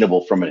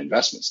sustainable from an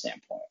investment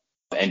standpoint.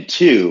 And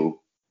two,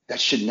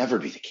 that should never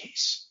be the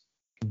case.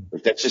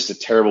 Like, that's just a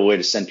terrible way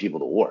to send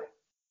people to war.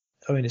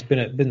 I mean, it's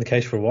been the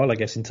case for a while, I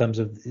guess, in terms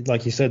of,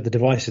 like you said, the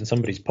device in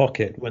somebody's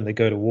pocket when they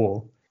go to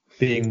war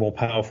being more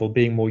powerful,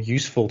 being more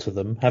useful to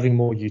them, having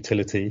more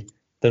utility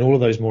than all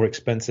of those more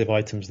expensive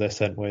items they're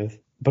sent with.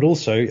 But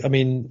also, I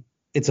mean,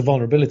 it's a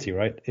vulnerability,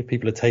 right? If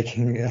people are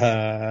taking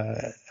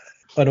an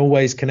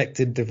always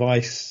connected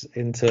device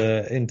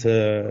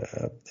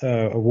into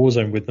a war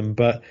zone with them.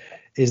 But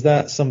is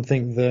that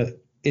something that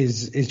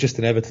is just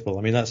inevitable?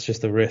 I mean, that's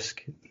just a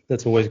risk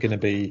that's always going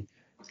to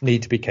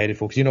need to be catered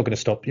for, because you're not going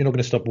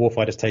to stop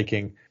warfighters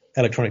taking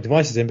electronic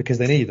devices in because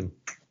they need them,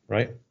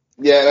 right?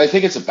 Yeah, and I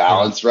think it's a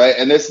balance, right?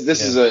 And this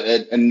is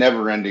a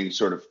never-ending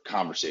sort of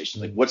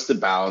conversation. Like, what's the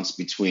balance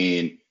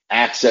between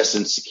access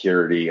and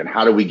security, and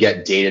how do we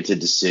get data to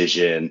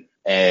decision?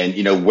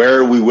 And, where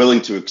are we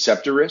willing to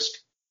accept a risk?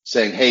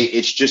 Saying, hey,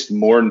 it's just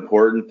more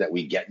important that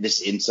we get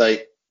this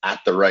insight at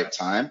the right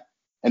time.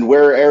 And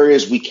where are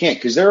areas we can't?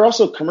 Because there are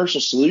also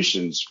commercial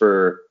solutions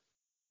for,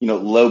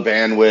 low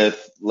bandwidth,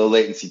 low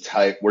latency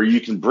type, where you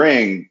can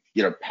bring,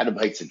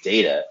 petabytes of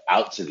data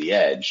out to the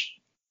edge,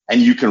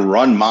 and you can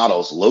run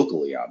models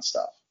locally on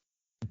stuff.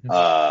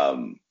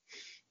 And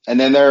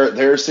then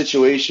there are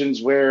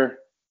situations where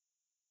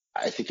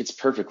I think it's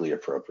perfectly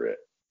appropriate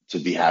to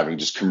be having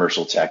just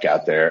commercial tech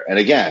out there. And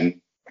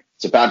again,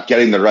 it's about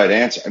getting the right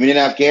answer. I mean, in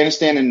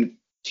Afghanistan in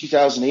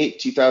 2008,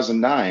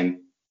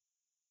 2009,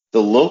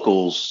 the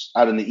locals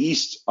out in the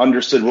East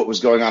understood what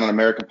was going on in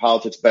American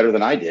politics better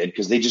than I did,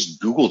 because they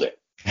just Googled it.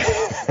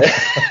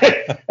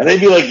 And they'd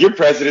be like, your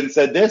president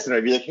said this. And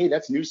I'd be like, hey,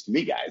 that's news to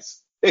me,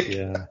 guys.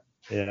 Yeah.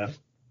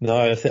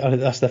 No,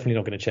 that's definitely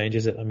not going to change,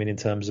 is it? I mean, in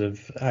terms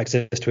of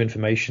access to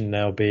information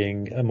now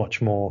being a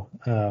much more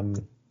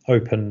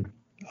open,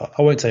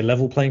 I won't say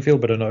level playing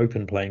field, but an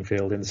open playing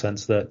field, in the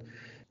sense that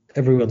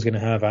everyone's going to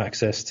have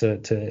access to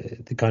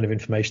the kind of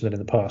information that in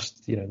the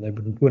past, they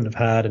wouldn't have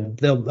had, and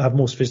they'll have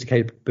more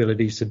sophisticated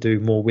abilities to do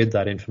more with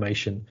that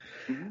information.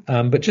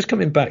 But just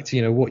coming back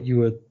to, what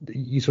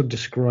you sort of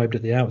described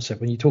at the outset,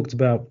 when you talked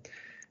about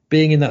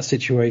being in that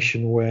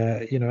situation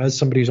where, as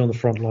somebody who's on the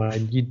front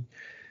line,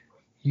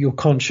 you're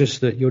conscious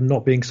that you're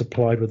not being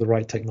supplied with the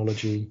right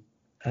technology,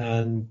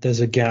 and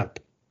there's a gap,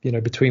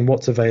 between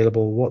what's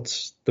available,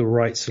 what's the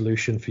right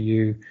solution for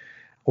you,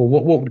 or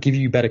what would give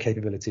you better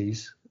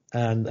capabilities,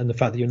 and the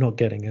fact that you're not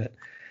getting it.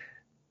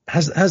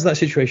 Has that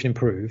situation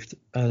improved?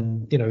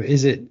 And,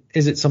 is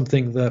it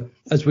something that,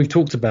 as we've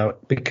talked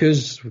about,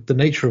 because the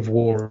nature of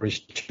war is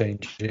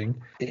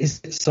changing,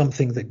 is it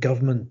something that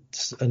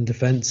governments and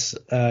defense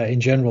in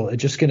general are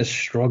just going to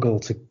struggle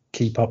to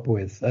keep up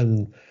with?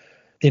 And,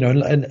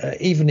 and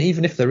even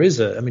if there is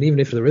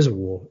a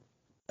war,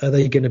 are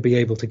they going to be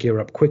able to gear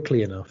up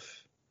quickly enough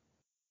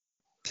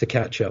to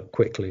catch up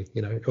quickly,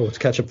 or to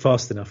catch up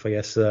fast enough, I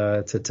guess,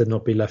 to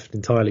not be left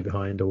entirely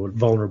behind or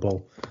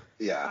vulnerable?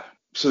 Yeah.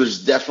 So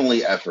there's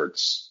definitely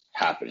efforts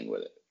happening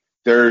with it.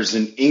 There's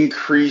an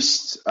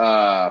increased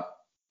amount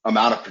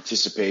of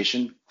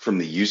participation from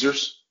the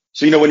users.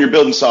 So, when you're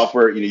building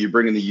software, you're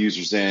bringing the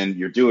users in,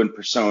 you're doing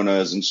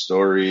personas and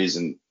stories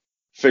and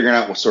figuring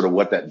out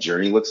what that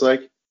journey looks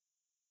like.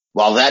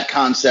 While that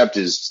concept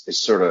is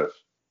sort of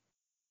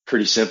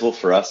pretty simple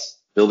for us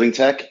building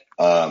tech,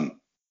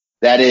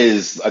 that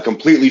is a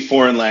completely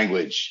foreign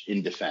language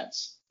in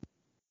defense.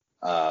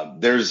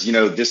 There's,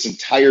 this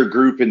entire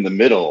group in the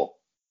middle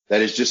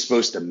that is just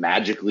supposed to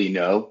magically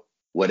know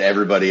what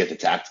everybody at the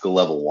tactical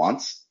level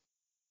wants.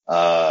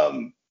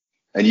 And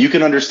you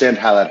can understand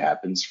how that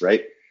happens,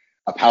 right?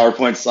 A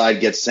PowerPoint slide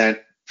gets sent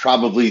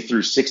probably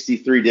through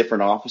 63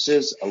 different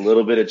offices. A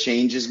little bit of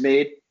change is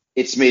made.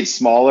 It's made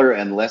smaller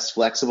and less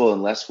flexible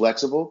and less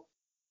flexible.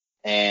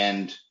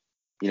 And,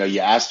 you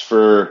asked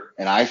for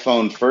an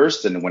iPhone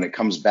first, and when it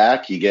comes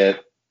back, you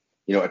get,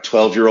 a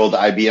 12-year-old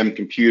IBM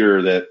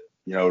computer that,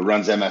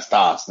 runs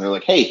MS-DOS. And they're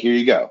like, hey, here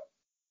you go.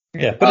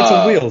 Yeah, but it's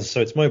on wheels,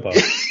 so it's mobile.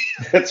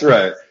 That's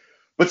right.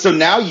 But so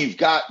now you've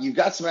got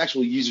some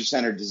actual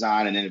user-centered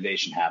design and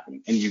innovation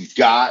happening, and you've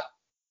got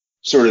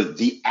sort of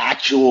the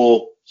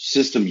actual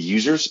system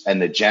users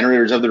and the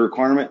generators of the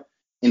requirement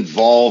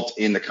involved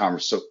in the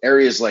conversation. So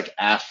areas like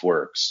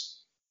AFWorks,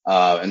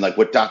 and like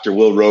what Dr.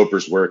 Will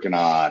Roper's working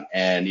on,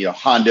 and,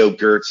 Hondo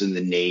Gertz in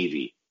the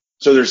Navy.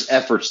 So there's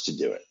efforts to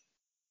do it.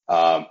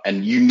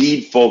 And you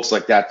need folks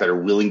like that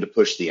are willing to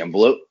push the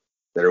envelope,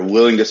 that are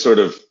willing to sort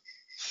of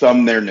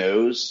thumb their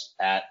nose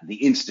at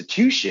the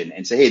institution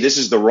and say, hey, this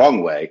is the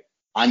wrong way.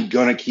 I'm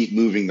going to keep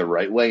moving the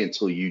right way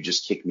until you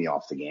just kick me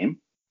off the game.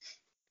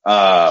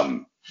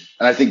 And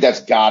I think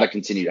that's got to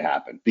continue to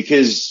happen,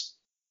 because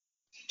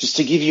just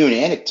to give you an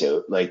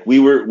anecdote, like we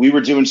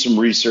were doing some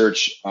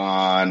research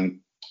on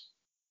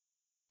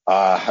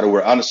how to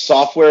work on a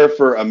software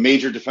for a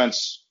major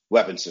defense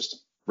weapon system,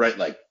 right?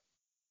 Like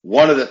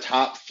one of the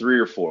top 3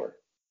 or 4,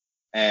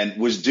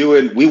 and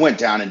we went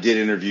down and did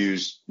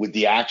interviews with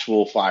the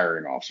actual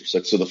firing officers.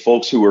 Like, so the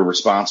folks who were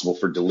responsible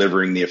for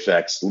delivering the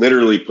effects,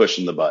 literally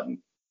pushing the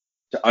button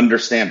to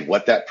understand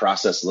what that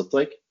process looked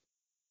like.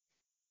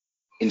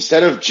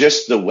 Instead of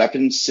just the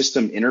weapon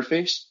system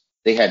interface,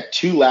 they had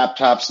 2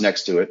 laptops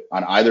next to it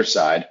on either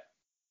side.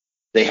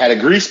 They had a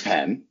grease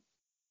pen,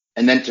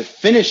 and then to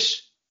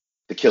finish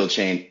the kill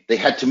chain, they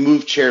had to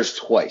move chairs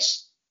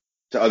twice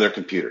to other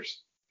computers.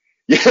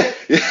 Yeah,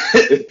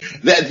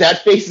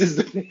 that faces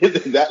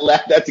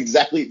that's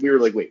exactly. We were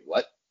like, wait,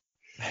 what?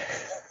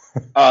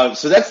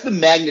 So that's the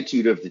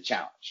magnitude of the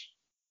challenge.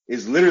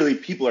 Is literally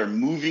people are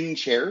moving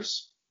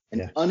chairs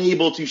and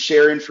unable to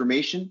share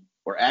information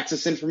or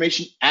access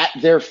information at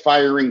their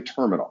firing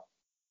terminal.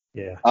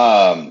 Yeah.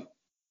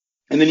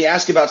 And then you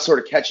ask about sort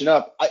of catching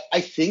up. I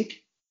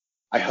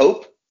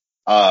hope.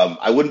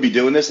 I wouldn't be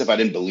doing this if I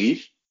didn't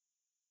believe.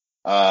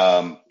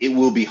 It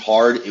will be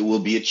hard. It will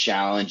be a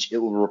challenge. It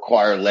will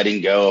require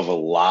letting go of a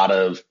lot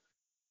of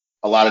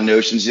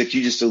notions that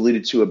you just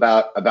alluded to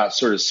about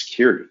sort of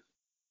security,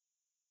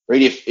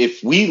 right?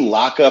 If we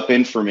lock up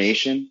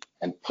information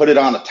and put it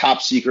on a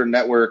top secret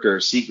network or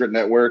a secret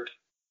network,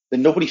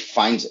 then nobody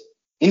finds it.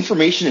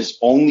 Information is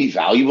only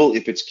valuable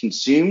if it's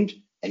consumed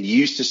and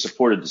used to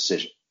support a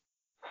decision.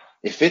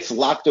 If it's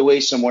locked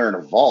away somewhere in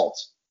a vault,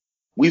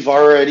 we've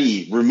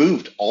already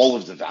removed all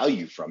of the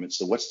value from it.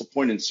 So what's the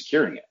point in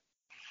securing it?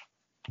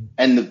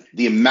 And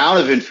the amount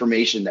of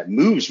information that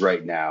moves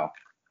right now,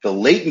 the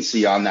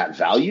latency on that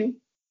value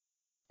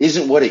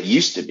isn't what it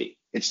used to be.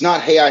 It's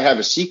not, hey, I have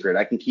a secret.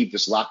 I can keep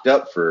this locked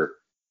up for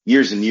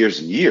years and years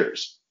and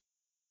years.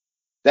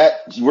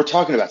 That we're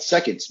talking about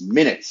seconds,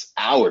 minutes,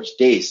 hours,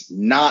 days,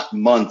 not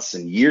months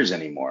and years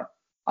anymore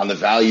on the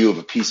value of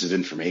a piece of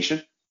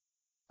information.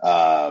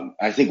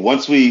 I think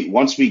once we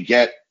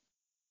get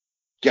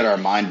our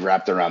mind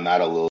wrapped around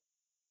that a little,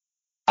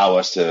 allow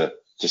us to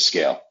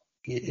scale.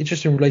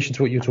 Just in relation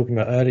to what you were talking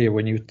about earlier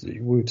when you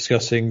were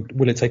discussing,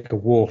 will it take a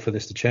war for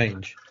this to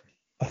change?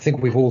 I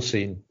think we've all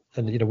seen,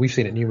 and we've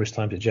seen it numerous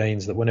times at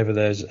Jane's, that whenever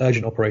there's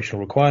urgent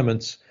operational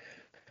requirements,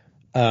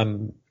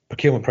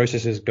 procurement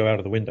processes go out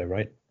of the window,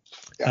 right?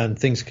 Yeah. And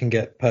things can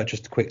get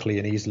purchased quickly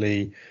and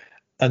easily.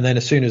 And then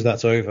as soon as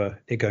that's over,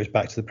 it goes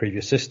back to the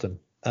previous system.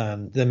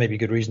 And there may be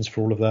good reasons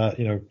for all of that,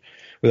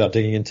 without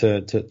digging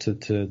into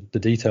the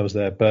details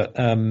there. But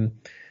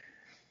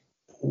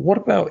what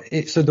about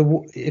it?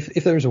 So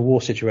if there is a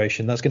war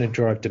situation, that's going to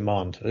drive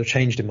demand, or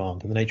change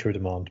demand and the nature of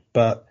demand.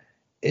 But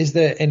is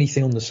there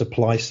anything on the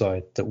supply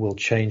side that will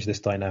change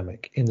this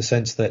dynamic, in the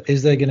sense that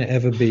is there going to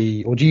ever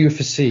be, or do you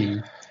foresee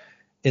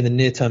in the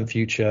near-term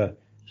future,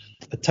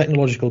 a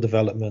technological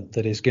development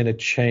that is going to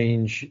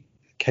change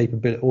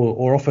capability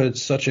or offer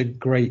such a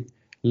great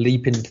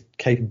leap in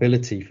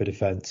capability for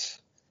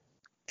defense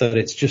that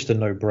it's just a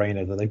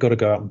no-brainer that they've got to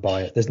go out and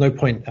buy it? There's no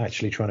point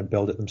actually trying to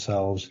build it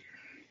themselves.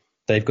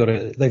 They've got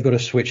to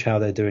switch how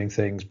they're doing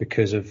things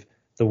because of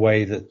the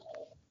way that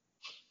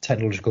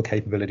technological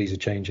capabilities are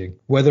changing,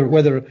 whether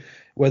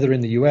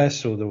in the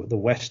US or the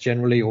West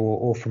generally,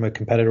 or from a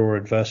competitor or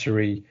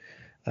adversary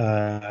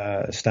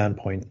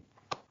standpoint.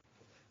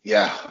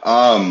 Yeah.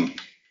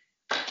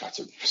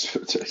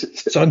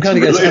 So I'm kind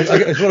of guessing.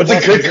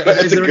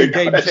 Is there any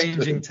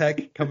game-changing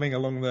tech coming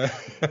along there?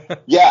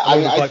 Yeah,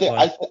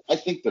 I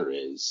think there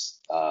is.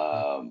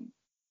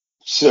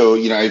 So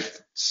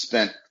I've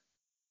spent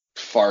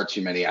far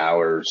too many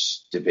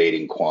hours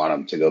debating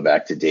quantum to go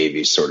back to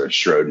Davey's sort of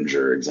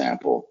Schrodinger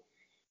example.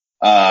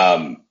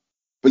 But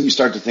you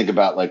start to think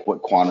about like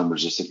what quantum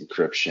resistant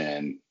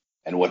encryption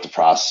and what the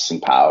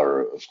processing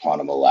power of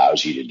quantum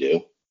allows you to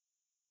do.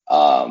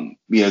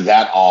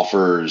 That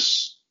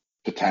offers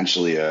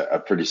potentially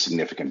a pretty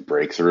significant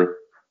breakthrough,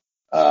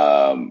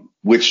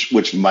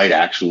 which might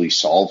actually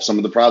solve some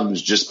of the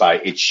problems just by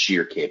its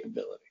sheer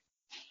capability.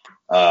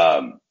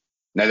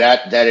 Now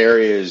that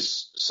area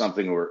is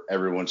something where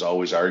everyone's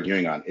always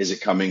arguing on, is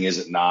it coming? Is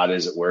it not?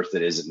 Is it worth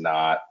it? Is it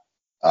not?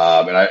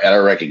 And I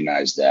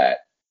recognize that.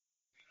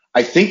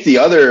 I think the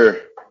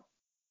other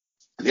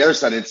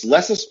side, it's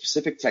less a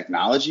specific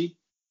technology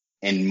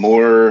and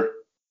more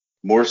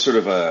sort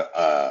of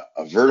a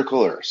vertical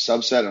or a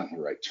subset, I don't know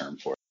the right term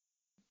for it,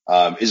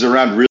 is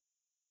around real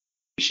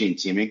machine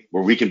teaming,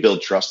 where we can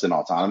build trust and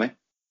autonomy.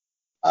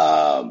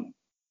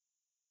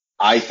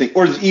 I think,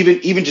 or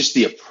even just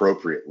the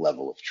appropriate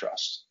level of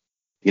trust.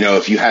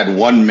 If you had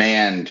one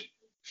manned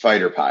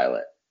fighter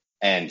pilot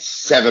and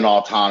 7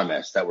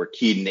 autonomous that were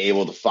keyed and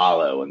able to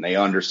follow and they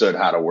understood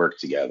how to work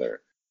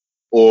together,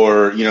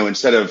 or,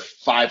 instead of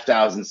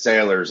 5,000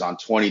 sailors on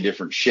 20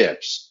 different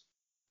ships,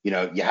 you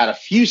had a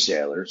few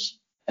sailors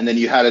and then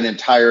you had an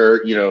entire,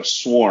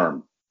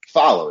 swarm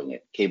following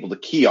it, able to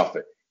key off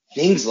it,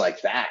 things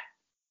like that,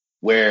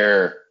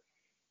 where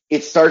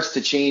it starts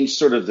to change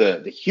sort of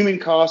the human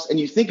cost. And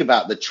you think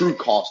about the true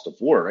cost of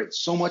war, right?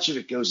 So much of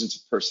it goes into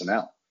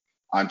personnel.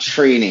 on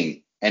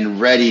training and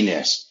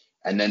readiness,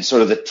 and then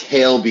sort of the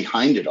tail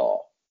behind it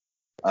all.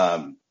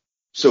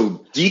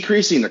 So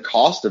decreasing the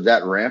cost of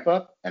that ramp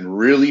up and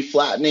really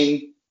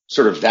flattening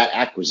sort of that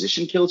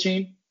acquisition kill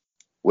chain,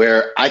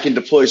 where I can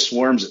deploy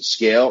swarms at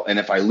scale, and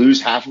if I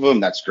lose half of them,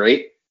 that's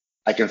great.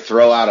 I can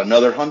throw out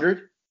another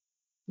 100.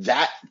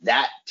 That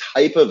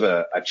type of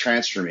a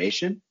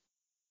transformation,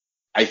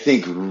 I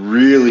think,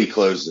 really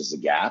closes the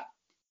gap.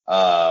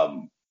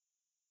 But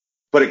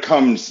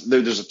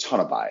there's a ton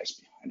of bias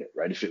behind it,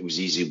 right? If it was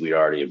easy, we'd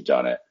already have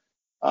done it.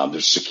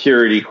 There's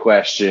security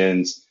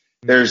questions.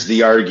 There's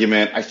the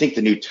argument. I think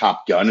the new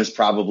Top Gun is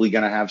probably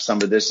going to have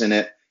some of this in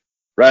it,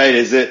 right?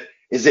 Is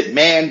it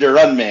manned or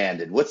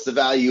unmanned? And what's the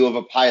value of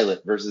a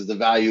pilot versus the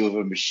value of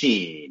a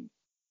machine?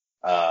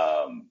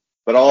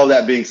 But all of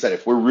that being said,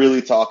 if we're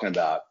really talking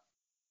about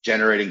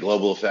generating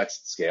global effects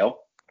at scale,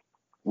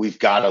 we've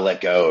got to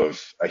let go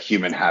of a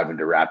human having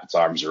to wrap its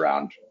arms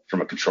around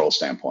from a control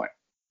standpoint.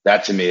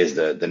 That to me is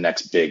the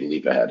next big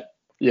leap ahead.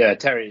 Yeah,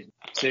 Terry,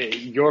 to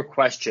your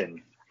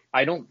question,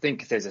 I don't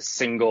think there's a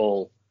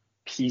single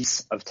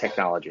piece of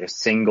technology, a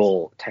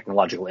single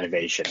technological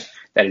innovation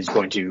that is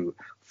going to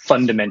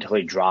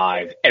fundamentally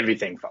drive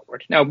everything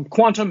forward. Now,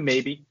 quantum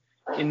maybe,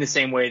 in the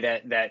same way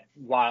that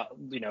while,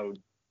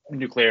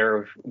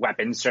 nuclear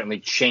weapons certainly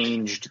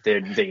changed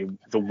the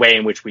way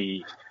in which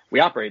we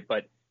operate,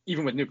 but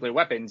even with nuclear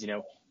weapons,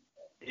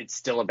 it's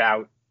still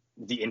about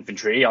the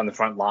infantry on the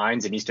front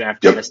lines in Eastern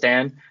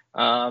Afghanistan,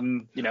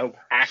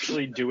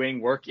 actually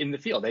doing work in the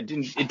field.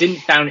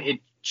 It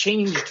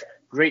changed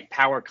great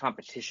power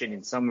competition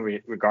in some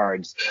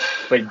regards,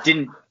 but it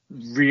didn't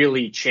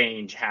really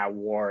change how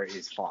war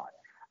is fought.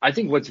 I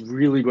think what's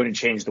really going to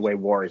change the way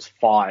war is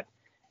fought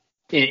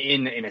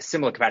in a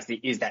similar capacity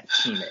is that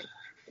teaming,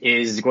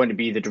 is going to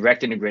be the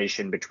direct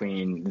integration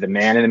between the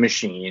man and the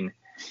machine.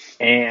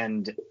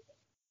 And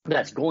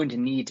that's going to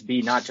need to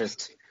be not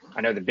just, I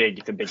know the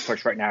big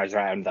push right now is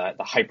around the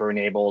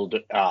hyper-enabled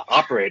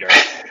operator,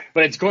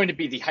 but it's going to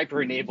be the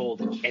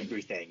hyper-enabled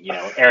everything,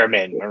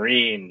 airman,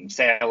 marine,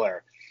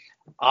 sailor,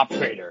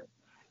 operator,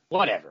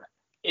 whatever.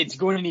 It's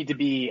going to need to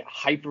be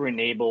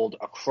hyper-enabled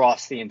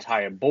across the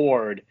entire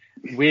board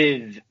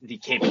with the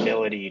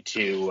capability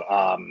to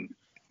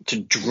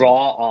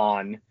draw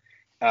on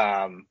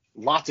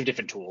lots of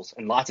different tools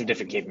and lots of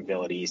different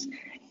capabilities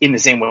in the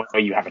same way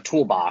you have a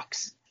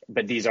toolbox,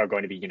 but these are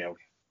going to be,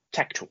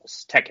 tech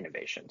tools, tech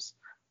innovations.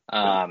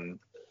 And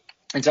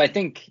so I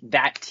think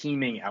that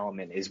teaming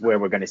element is where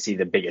we're going to see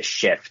the biggest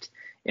shift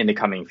in the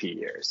coming few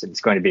years.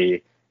 It's going to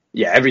be,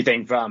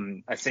 everything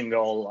from a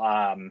single,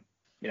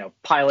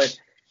 pilot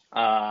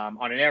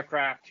on an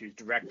aircraft who's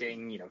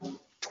directing,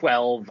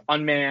 12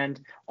 unmanned,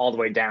 all the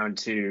way down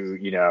to,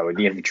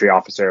 the infantry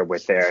officer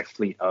with their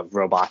fleet of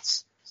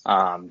robots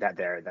that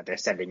they're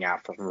sending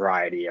out for a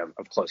variety of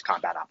close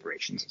combat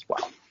operations as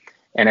well.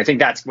 And I think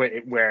that's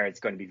where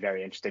it's going to be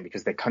very interesting,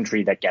 because the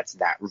country that gets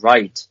that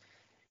right,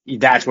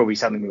 that's where we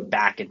suddenly move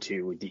back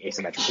into the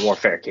asymmetric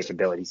warfare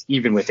capabilities,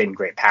 even within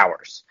great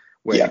powers,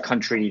 where the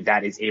country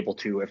that is able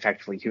to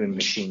effectively human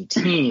machine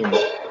team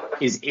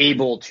is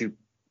able to,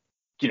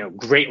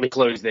 greatly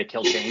close the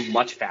kill chain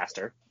much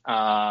faster,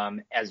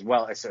 as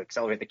well as to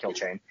accelerate the kill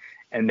chain.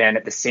 And then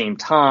at the same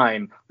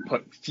time,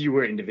 put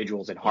fewer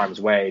individuals in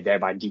harm's way,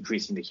 thereby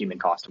decreasing the human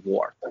cost of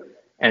war.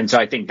 And so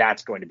I think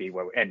that's going to be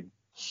where, and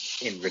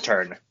in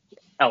return,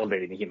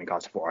 elevating the human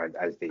cost of war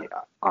as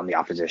on the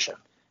opposition.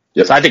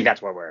 Yep. So I think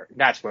that's where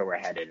we're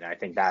headed. And I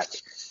think that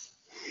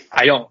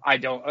I don't,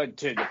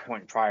 to the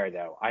point prior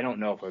though, I don't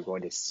know if we're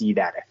going to see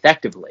that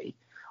effectively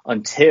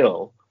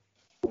until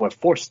we're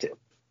forced to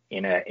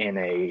in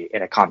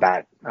a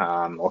combat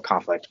or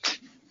conflict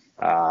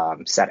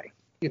setting.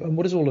 And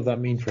what does all of that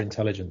mean for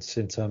intelligence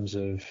in terms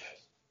of,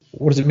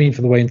 what does it mean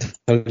for the way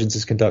intelligence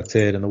is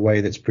conducted and the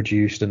way that's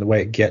produced and the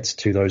way it gets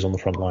to those on the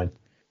front line?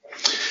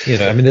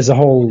 There's a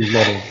whole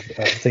lot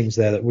of things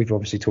there that we've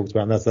obviously talked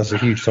about, and that's a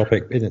huge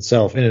topic in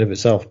and of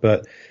itself.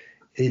 But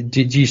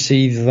did you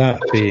see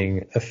that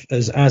being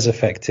as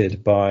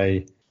affected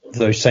by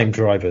those same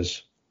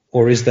drivers,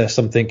 or is there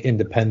something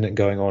independent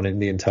going on in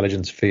the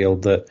intelligence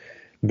field that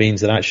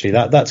means that actually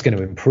that's going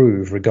to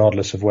improve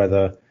regardless of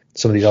whether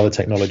some of these other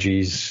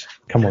technologies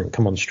come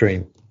on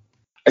stream?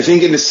 I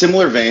think in a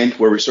similar vein,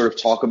 where we sort of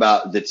talk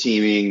about the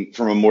teaming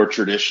from a more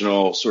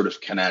traditional sort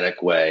of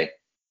kinetic way,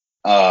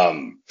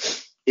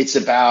 it's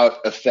about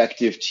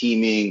effective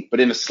teaming,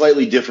 but in a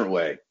slightly different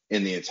way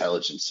in the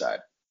intelligence side,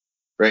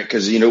 right?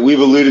 Because, we've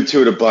alluded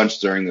to it a bunch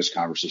during this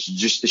conversation,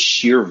 just the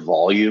sheer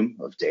volume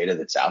of data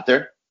that's out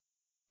there,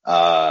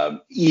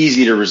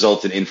 easy to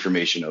result in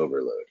information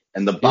overload.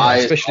 And the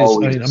bias,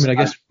 especially, I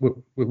guess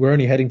we're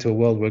only heading to a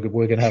world where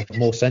we're going to have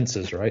more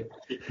sensors, right?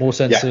 More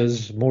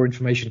sensors, more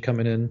information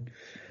coming in.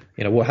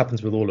 What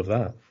happens with all of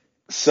that?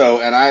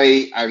 So, and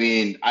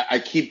I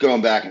keep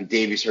going back, and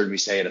Davey's heard me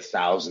say it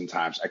 1,000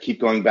 times. I keep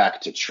going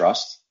back to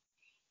trust,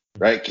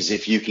 right? Because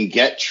if you can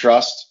get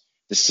trust,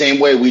 the same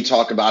way we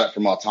talk about it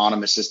from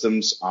autonomous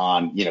systems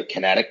on,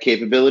 kinetic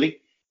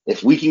capability,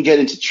 if we can get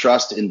into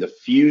trust in the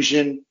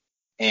fusion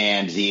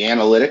and the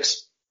analytics,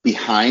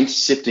 behind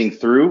sifting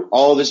through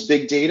all this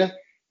big data,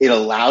 it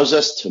allows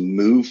us to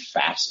move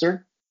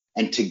faster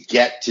and to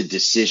get to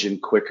decision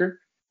quicker.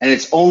 And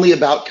it's only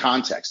about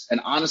context. And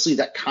honestly,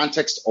 that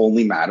context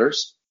only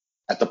matters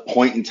at the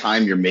point in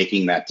time you're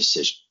making that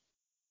decision.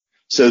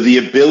 So the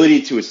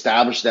ability to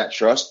establish that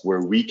trust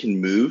where we can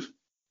move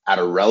at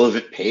a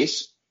relevant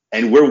pace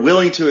and we're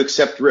willing to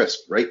accept risk,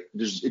 right?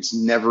 It's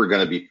never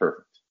going to be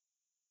perfect.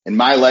 In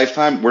my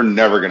lifetime, we're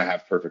never going to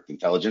have perfect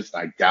intelligence.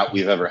 I doubt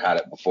we've ever had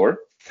it before.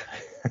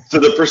 So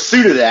the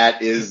pursuit of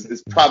that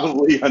is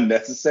probably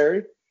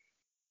unnecessary.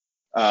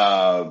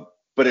 But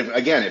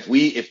if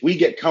we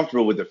get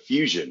comfortable with the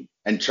fusion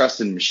and trust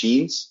in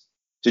machines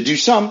to do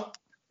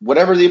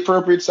whatever the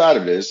appropriate side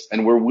of it is,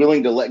 and we're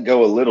willing to let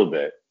go a little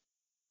bit,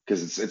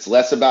 because it's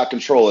less about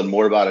control and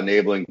more about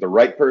enabling the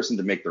right person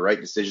to make the right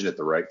decision at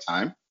the right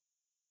time,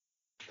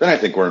 then I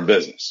think we're in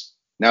business.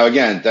 Now,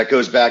 again, that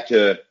goes back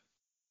to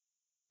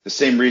the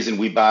same reason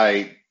we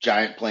buy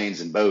giant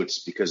planes and boats,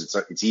 because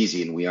it's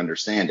easy and we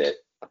understand it.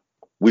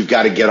 We've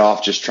got to get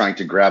off just trying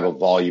to grab a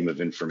volume of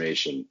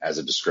information as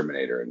a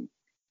discriminator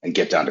and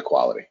get down to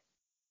quality.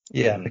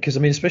 Yeah, because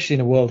I mean, especially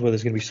in a world where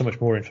there's going to be so much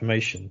more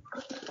information,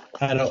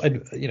 and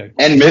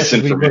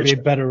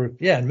misinformation,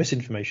 and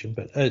misinformation.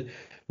 But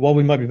while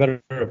we might be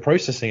better at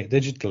processing it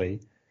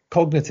digitally,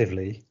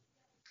 cognitively,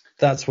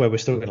 that's where we're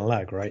still going to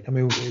lag, right? I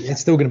mean, it's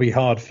still going to be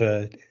hard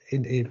for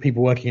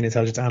people working in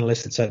intelligence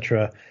analysts,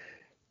 etc.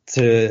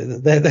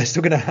 They're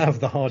still going to have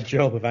the hard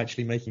job of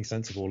actually making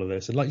sense of all of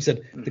this. And like you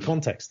said, the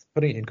context,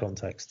 putting it in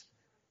context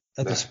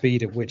at the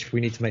speed at which we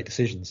need to make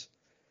decisions.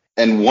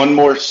 And one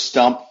more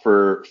stump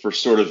for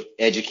sort of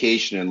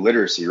education and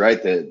literacy,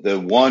 right? The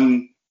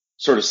one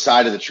sort of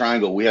side of the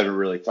triangle we haven't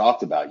really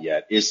talked about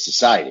yet is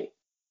society.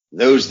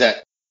 Those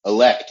that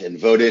elect and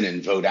vote in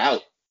and vote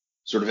out,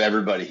 sort of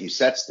everybody who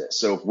sets this.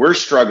 So if we're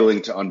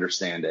struggling to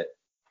understand it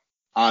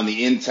on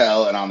the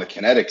intel and on the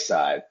kinetic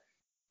side,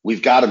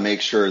 we've got to make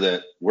sure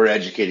that we're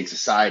educating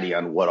society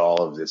on what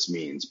all of this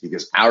means,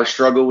 because our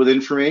struggle with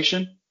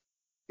information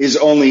is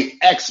only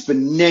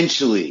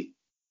exponentially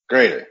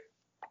greater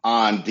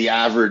on the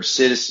average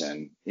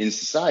citizen in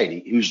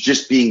society who's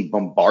just being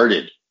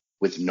bombarded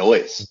with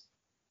noise.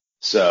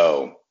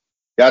 So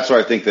that's where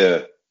I think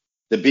the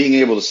being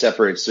able to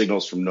separate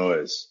signals from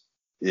noise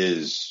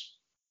is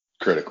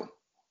critical.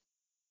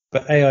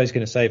 But AI is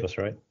going to save us,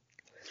 right?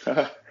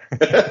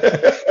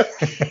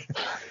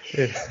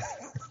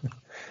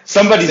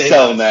 Somebody's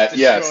selling that,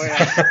 yes.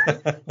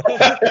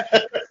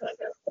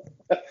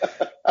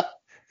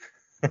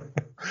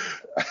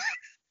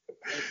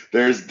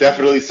 There's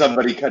definitely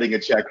somebody cutting a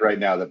check right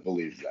now that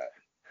believes that.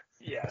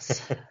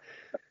 Yes.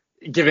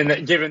 Given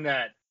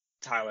that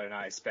Tyler and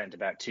I spent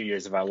about 2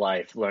 years of our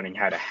life learning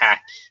how to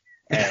hack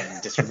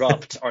and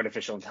disrupt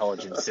artificial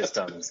intelligence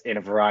systems in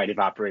a variety of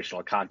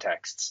operational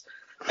contexts,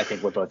 I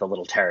think we're both a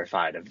little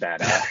terrified of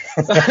that.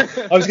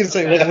 I was going to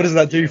say, what does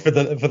that do for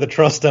the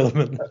trust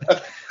element?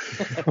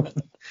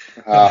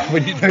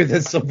 When you know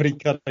there's somebody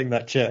cutting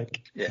that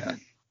check. Yeah.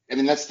 I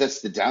mean,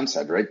 that's the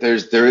downside, right? There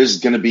is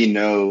going to be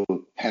no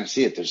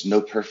panacea. There's no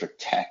perfect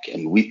tech.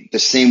 And the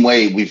same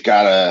way we've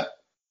got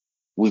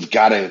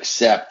to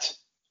accept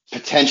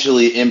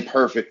potentially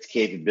imperfect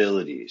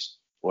capabilities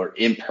or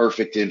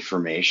imperfect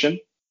information.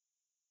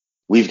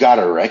 We've got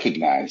to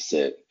recognize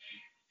that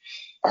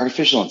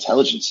artificial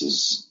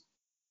intelligence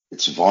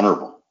it's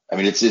vulnerable. I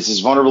mean, it's as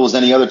vulnerable as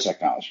any other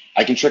technology.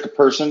 I can trick a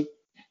person.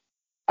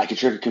 I can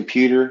trick a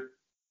computer.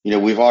 You know,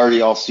 we've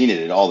already all seen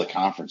it at all the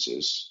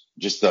conferences.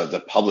 Just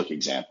the public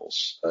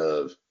examples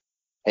of,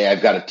 hey,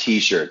 I've got a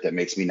T-shirt that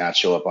makes me not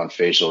show up on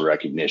facial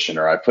recognition,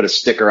 or I put a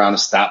sticker on a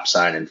stop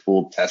sign and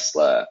fooled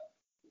Tesla.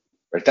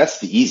 Right? That's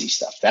the easy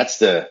stuff. That's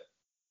the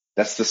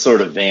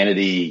sort of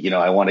vanity. You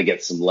know, I want to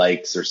get some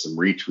likes or some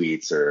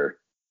retweets or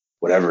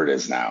whatever it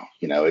is now.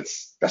 You know,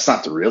 that's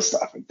not the real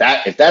stuff.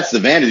 If that's the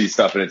vanity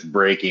stuff and it's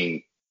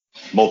breaking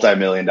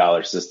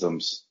multi-million-dollar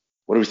systems,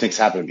 what do we think's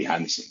happening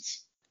behind the scenes?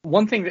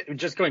 One thing that,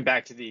 just going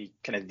back to the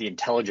kind of the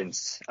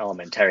intelligence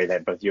element, Terry,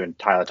 that both you and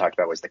Tyler talked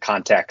about was the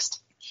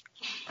context.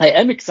 I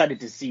am excited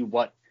to see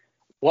what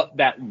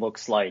that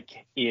looks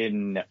like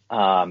in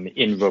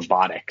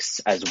robotics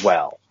as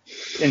well.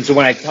 And so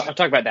when I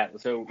talk about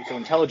that, so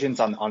intelligence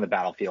on the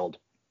battlefield,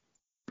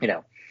 you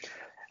know,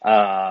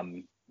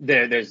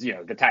 there's, you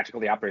know, the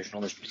tactical, the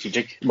operational, and the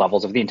strategic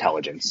levels of the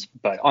intelligence.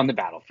 But on the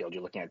battlefield,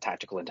 you're looking at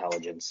tactical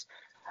intelligence.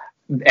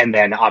 And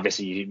then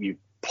obviously you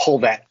pull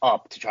that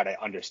up to try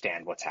to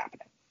understand what's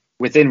happening.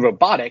 Within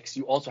robotics,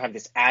 you also have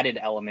this added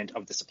element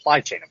of the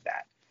supply chain of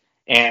that.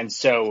 And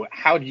so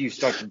how do you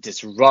start to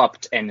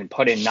disrupt and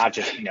put in not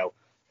just, you know,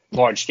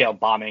 large scale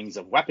bombings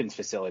of weapons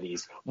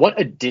facilities? What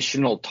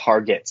additional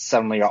targets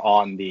suddenly are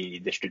on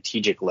the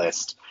strategic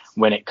list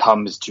when it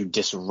comes to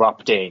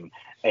disrupting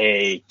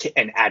an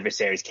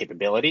adversary's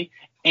capability?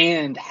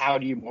 And how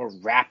do you more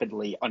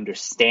rapidly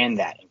understand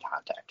that in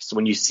context?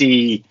 When you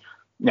see,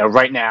 you know,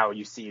 right now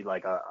you see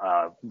like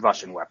a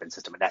Russian weapon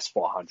system, an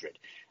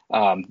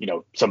S-400, you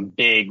know, some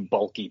big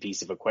bulky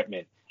piece of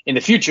equipment. In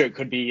the future, it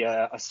could be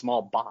a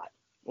small bot.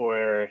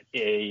 or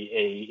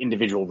a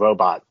individual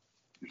robot,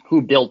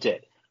 who built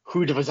it,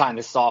 who designed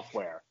the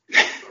software,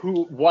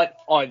 what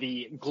are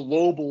the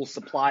global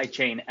supply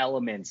chain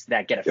elements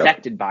that get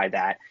affected by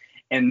that.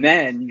 And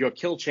then your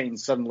kill chain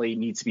suddenly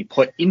needs to be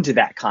put into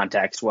that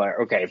context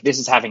where, okay, if this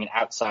is having an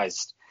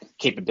outsized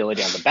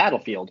capability on the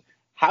battlefield,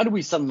 how do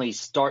we suddenly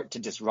start to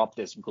disrupt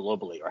this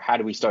globally? Or how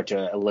do we start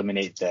to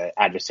eliminate the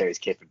adversary's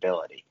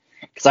capability?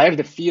 Because I have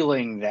the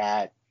feeling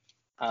that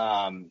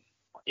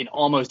in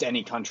almost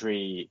any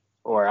country,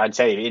 or I'd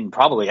say in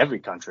probably every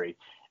country,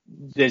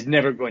 there's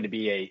never going to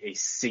be a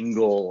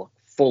single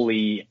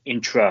fully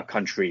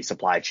intra-country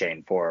supply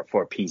chain for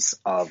a piece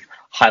of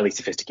highly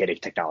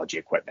sophisticated technology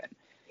equipment.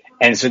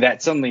 And so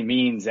that suddenly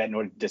means that in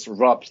order to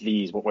disrupt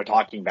these, what we're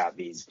talking about,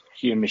 these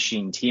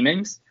human-machine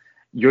teamings,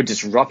 your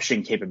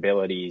disruption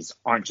capabilities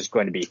aren't just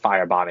going to be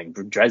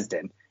firebombing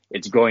Dresden.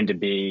 It's going to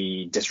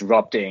be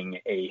disrupting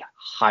a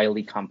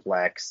highly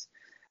complex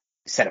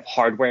set of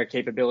hardware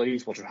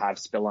capabilities, which will have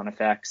spill-on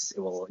effects.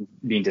 It will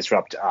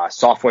disrupt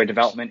software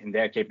development and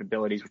their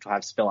capabilities, which will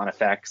have spill-on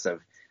effects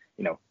of,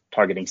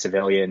 targeting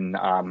civilian,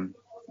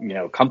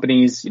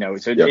 companies.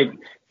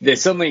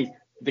 There's suddenly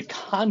the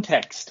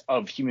context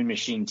of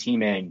human-machine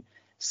teaming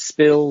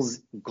spills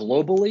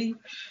globally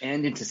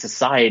and into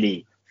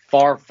society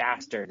far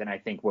faster than I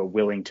think we're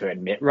willing to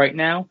admit right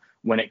now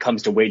when it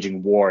comes to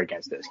waging war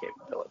against those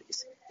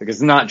capabilities. Because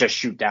it's not just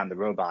shoot down the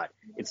robot,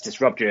 it's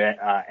disrupt your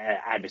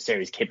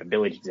adversary's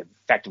capability to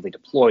effectively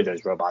deploy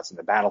those robots in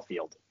the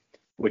battlefield,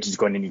 which is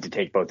going to need to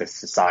take both a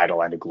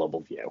societal and a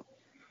global view.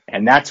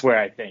 And that's where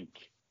I think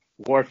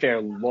warfare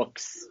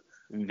looks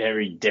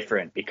very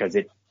different, because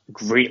it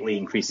greatly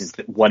increases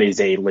what is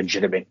a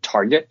legitimate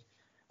target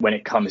when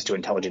it comes to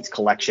intelligence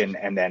collection,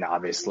 and then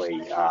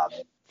obviously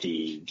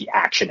the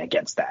action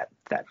against that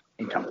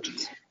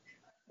intelligence.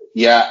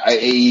 Yeah,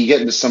 you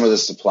get into some of the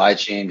supply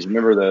chains.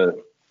 Remember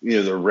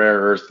the rare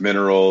earth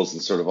minerals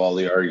and sort of all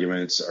the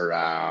arguments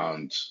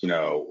around,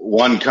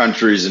 one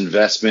country's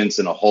investments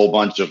in a whole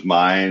bunch of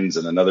mines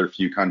and another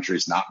few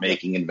countries not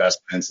making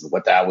investments, and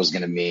what that was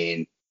going to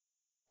mean.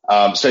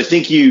 So I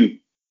think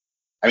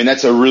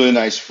that's a really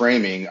nice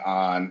framing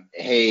on,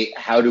 hey,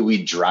 how do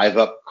we drive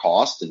up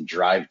cost and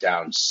drive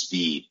down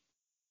speed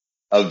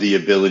of the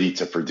ability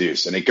to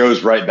produce? And it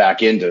goes right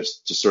back into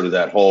sort of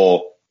that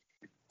whole,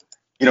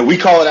 we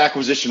call it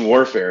acquisition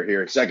warfare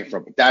here at Second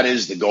Front, but that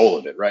is the goal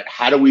of it, right?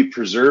 How do we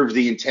preserve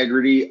the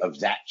integrity of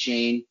that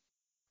chain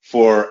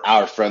for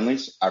our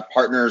friendlies, our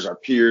partners, our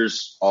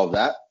peers, all of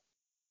that?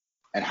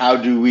 And how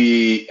do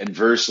we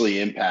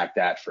adversely impact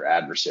that for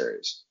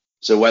adversaries?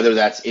 So whether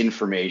that's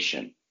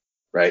information,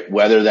 right?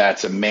 Whether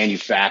that's a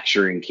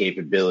manufacturing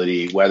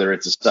capability, whether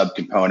it's a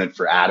subcomponent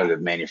for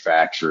additive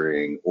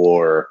manufacturing,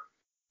 or,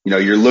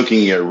 you're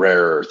looking at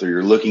rare earth, or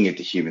you're looking at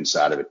the human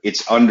side of it.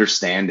 It's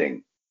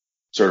understanding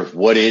sort of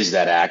what is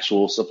that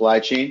actual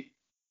supply chain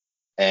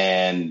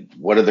and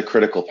what are the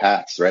critical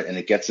paths, right? And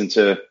it gets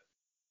into a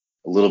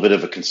little bit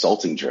of a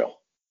consulting drill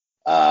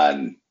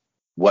on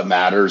what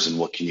matters and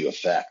what can you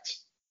affect.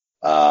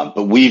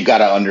 But we've got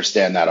to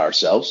understand that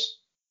ourselves.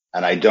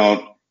 And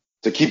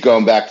to keep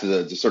going back to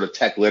the sort of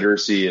tech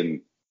literacy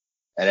and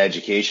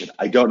education,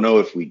 I don't know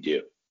if we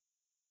do.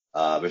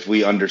 If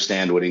we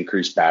understand what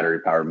increased battery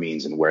power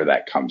means and where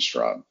that comes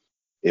from,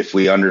 if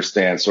we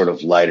understand sort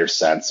of lighter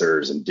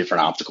sensors and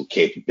different optical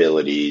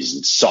capabilities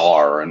and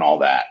SAR and all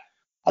that,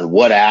 on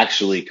what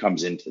actually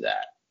comes into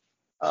that,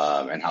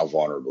 and how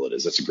vulnerable it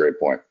is. That's a great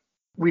point.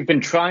 We've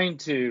been trying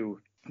to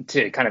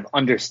kind of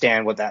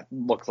understand what that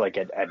looks like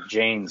at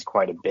Jane's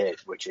quite a bit,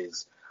 which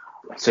is,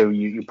 so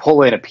you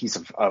pull in a piece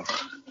of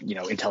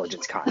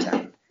intelligence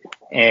content,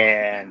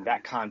 and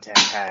that content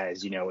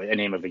has, a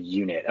name of a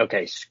unit.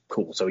 Okay,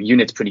 cool. So a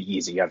unit's pretty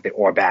easy. You have the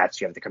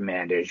Orbats, you have the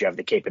commanders, you have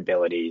the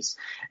capabilities,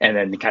 and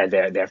then kind of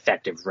their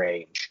effective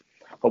range.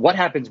 But what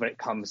happens when it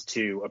comes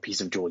to a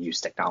piece of dual-use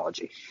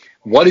technology?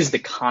 What is the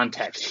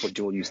context for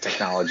dual-use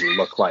technology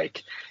look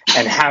like?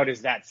 And how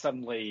does that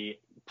suddenly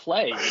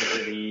play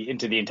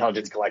into the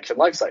intelligence collection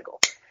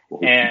lifecycle?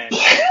 And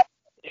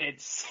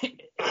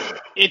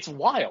it's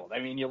wild. I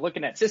mean, you're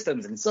looking at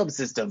systems and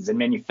subsystems and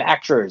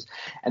manufacturers,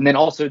 and then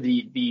also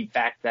the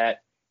fact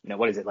that,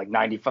 what is it, like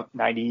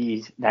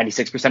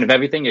 96% of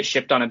everything is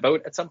shipped on a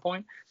boat at some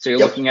point. So you're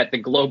looking at the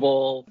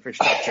global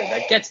infrastructure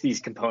that gets these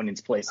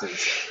components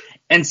places.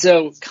 And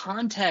so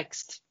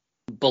context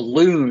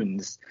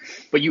balloons,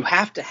 but you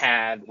have to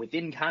have,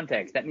 within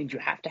context, that means you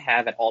have to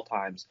have at all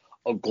times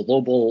a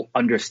global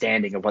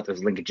understanding of what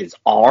those linkages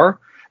are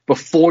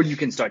before you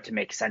can start to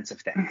make sense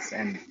of things.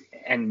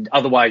 And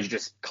otherwise you're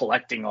just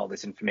collecting all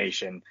this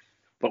information.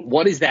 But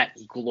what does that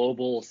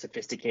global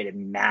sophisticated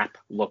map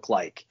look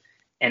like?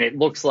 And it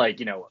looks like,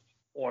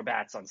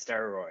 Orbats on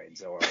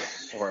steroids or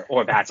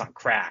Orbats on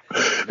crack.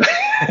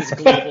 This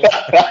global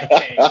supply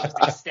chain just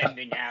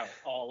extending out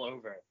all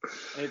over.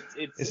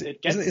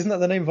 Isn't that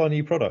the name of our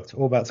new product?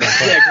 Orbats on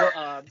crack.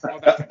 Yeah,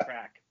 Orbats on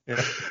crack.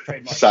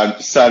 Yeah.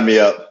 Sign me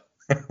up.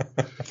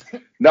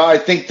 No, I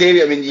think,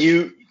 Davey,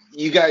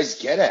 you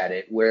guys get at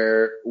it,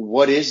 where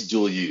what is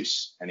dual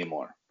use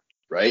anymore,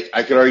 right?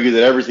 I could argue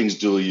that everything's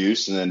dual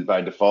use, and then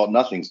by default,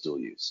 nothing's dual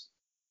use.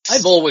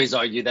 I've always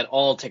argued that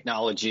all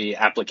technology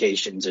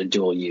applications are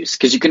dual use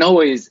because you can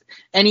always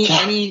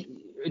any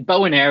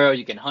bow and arrow,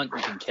 you can hunt,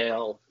 you can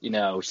kill.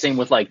 Same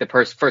with like the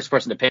first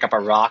person to pick up a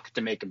rock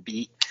to make a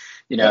beat.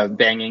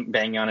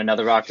 Banging on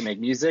another rock to make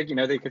music.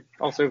 They could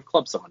also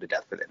club someone to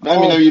death with it.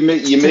 I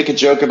mean, you make a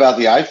joke about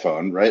the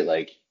iPhone, right?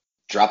 Like,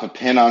 drop a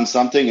pin on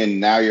something, and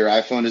now your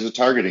iPhone is a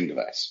targeting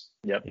device.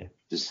 Yep.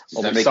 Does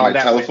that make my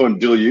telephone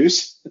dual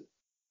use?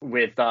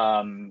 With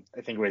I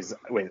think it was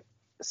with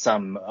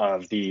some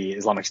of the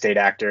Islamic State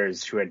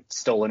actors who had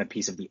stolen a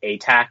piece of the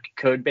ATAC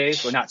code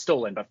base, or not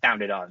stolen, but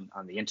found it on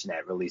the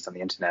internet, released on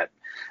the internet,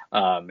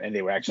 and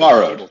they were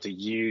actually able to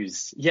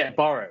use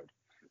borrowed.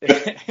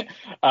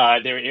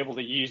 They were able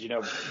to use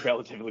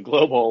relatively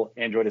global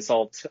Android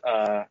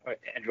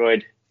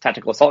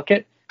tactical assault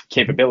kit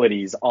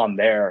capabilities on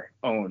their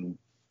own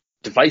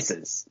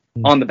devices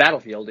on the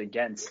battlefield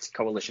against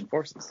coalition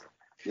forces.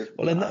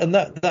 Well, and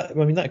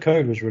that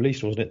code was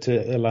released, wasn't it,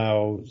 to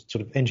allow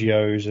sort of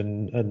NGOs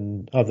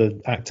and other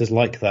actors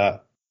like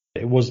that.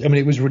 It was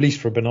released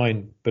for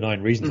benign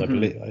reasons, I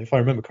believe, if I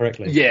remember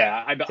correctly.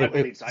 Yeah, I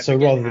believe so. So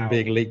rather than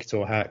being leaked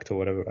or hacked or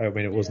whatever,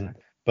 it wasn't.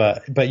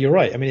 But you're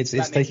right. I mean, it's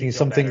taking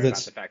something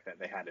that's the fact that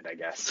they had it, I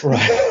guess.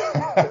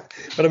 Right.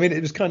 But I mean,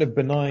 it was kind of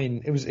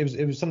benign. It was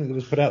something that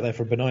was put out there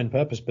for a benign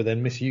purpose, but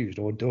then misused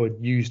or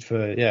used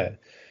for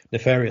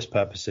nefarious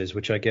purposes,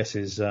 which I guess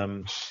is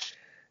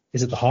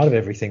at the heart of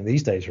everything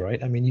these days,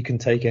 right? I mean, you can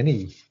take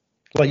any,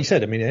 like you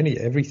said, I mean,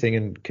 everything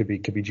and could be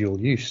dual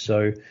use.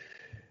 So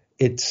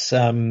it's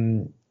I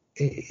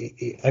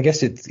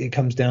guess it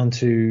comes down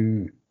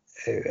to,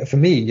 for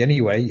me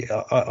anyway,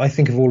 I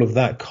think of all of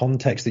that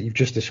context that you've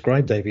just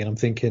described, Davey, and I'm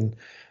thinking,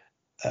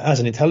 as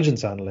an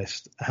intelligence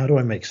analyst, how do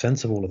I make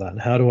sense of all of that,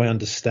 and how do I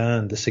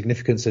understand the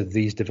significance of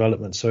these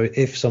developments? So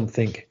if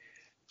something,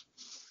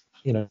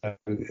 at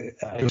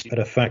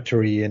a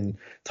factory in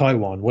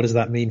Taiwan, what does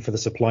that mean for the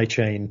supply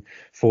chain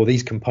for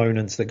these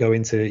components that go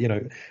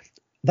into,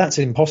 that's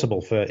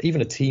impossible for even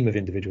a team of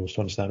individuals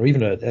to understand, or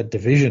even a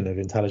division of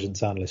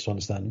intelligence analysts to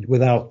understand,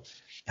 without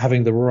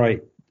having the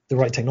right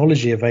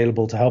technology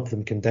available to help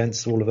them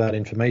condense all of that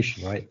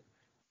information, right?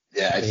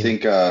 Yeah, I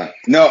think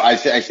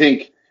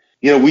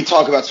we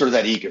talk about sort of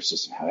that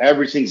ecosystem, how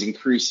everything's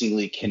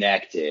increasingly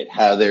connected,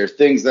 how there are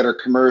things that are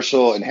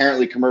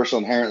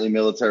inherently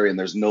military, and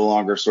there's no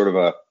longer sort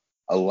of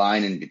a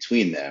line in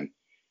between them.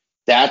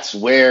 That's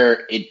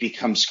where it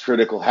becomes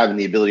critical, having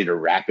the ability to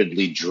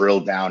rapidly drill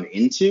down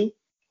into,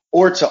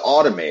 or to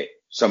automate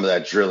some of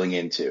that drilling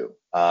into,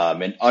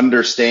 and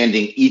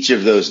understanding each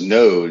of those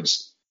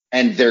nodes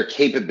and their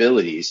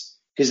capabilities,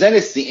 because then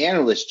it's the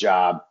analyst's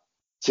job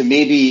to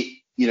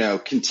maybe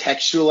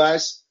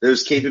contextualize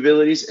those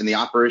capabilities in the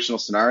operational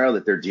scenario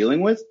that they're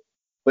dealing with,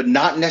 but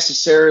not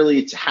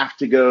necessarily to have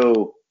to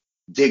go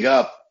dig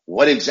up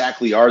what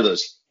exactly are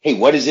those. Hey,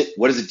 what is it?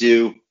 What does it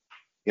do?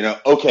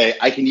 Okay,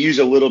 I can use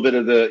a little bit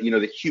of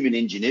the human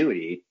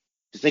ingenuity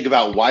to think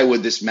about why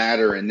would this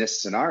matter in this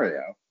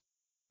scenario.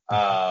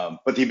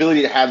 But the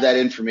ability to have that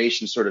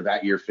information sort of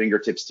at your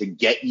fingertips to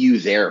get you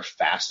there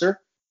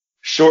faster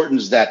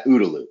shortens that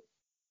OODA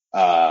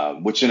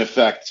loop, which in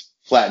effect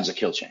flattens a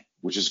kill chain,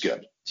 which is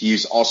good, to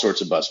use all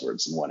sorts of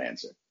buzzwords in one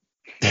answer.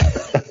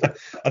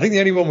 I think the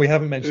only one we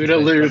haven't mentioned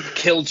OODA loop,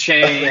 kill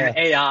chain,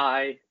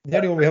 AI. The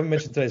only one we haven't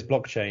mentioned today is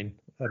blockchain.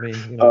 I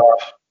mean,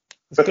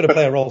 it's got to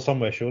play a role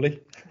somewhere, surely.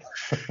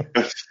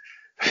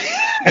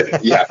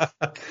 Yeah.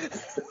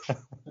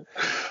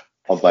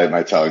 I'll bite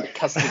my tongue.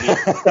 Custody.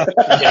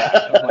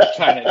 I'm like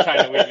trying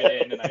to weave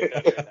it in, and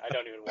I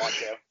don't even want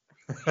to.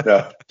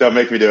 No, don't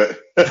make me do it.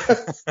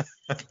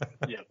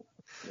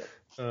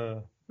 Yeah.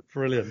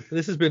 Brilliant.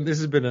 This has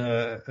been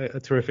a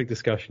terrific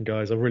discussion,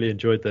 guys. I've really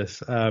enjoyed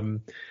this. I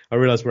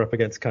realize we're up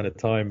against kind of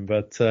time,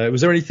 but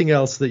was there anything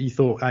else that you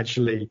thought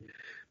actually,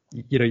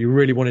 you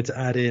really wanted to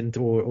add in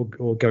or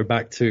go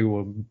back to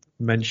or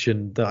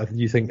mention that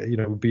you think,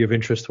 would be of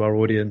interest to our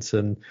audience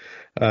and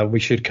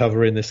we should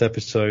cover in this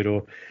episode?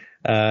 Or,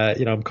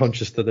 I'm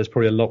conscious that there's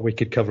probably a lot we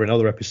could cover in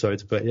other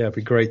episodes, but yeah, it'd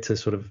be great to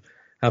sort of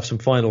have some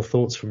final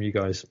thoughts from you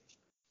guys.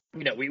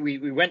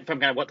 We went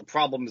from kind of what the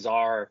problems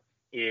are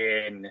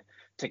in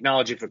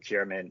technology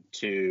procurement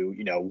to,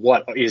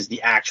 what is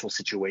the actual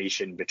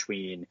situation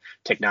between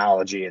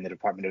technology and the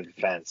Department of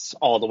Defense,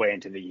 all the way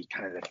into the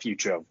kind of the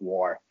future of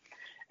war.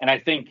 And I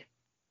think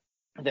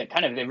that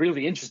kind of the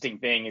really interesting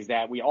thing is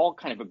that we all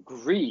kind of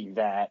agree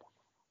that,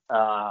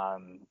 at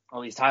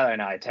least Tyler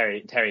and I,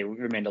 Terry, we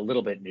remained a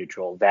little bit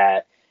neutral,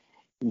 that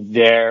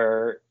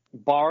they're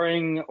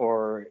barring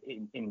or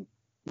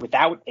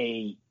without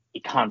a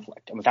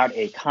conflict, and without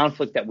a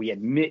conflict that we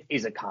admit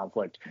is a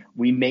conflict,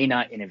 we may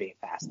not innovate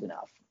fast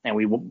enough, and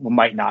we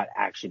might not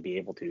actually be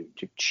able to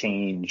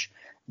change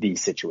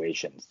these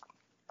situations.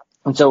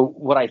 And so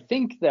what I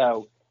think,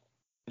 though,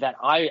 that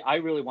I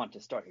really want to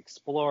start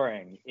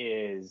exploring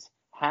is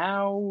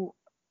how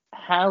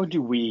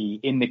do we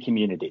in the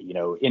community,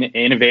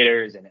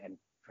 innovators and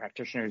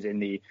practitioners in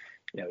the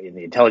in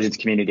the intelligence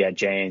community at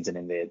Jane's and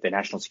in the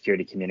national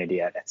security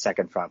community at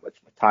Second Front with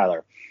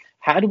Tyler.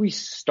 How do we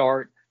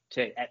start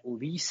to at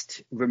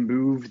least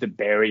remove the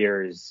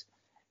barriers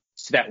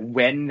so that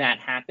when that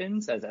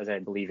happens, as I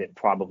believe it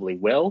probably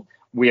will,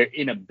 we're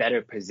in a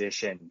better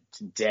position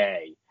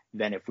today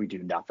than if we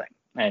do nothing?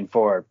 And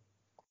for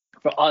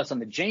us on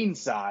the Jane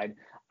side,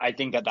 I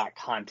think that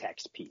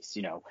context piece,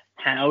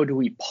 how do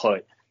we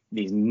put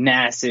these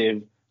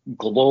massive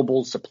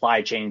global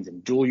supply chains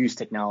and dual use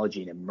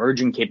technology and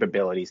emerging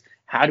capabilities,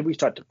 how do we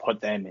start to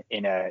put them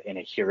in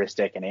a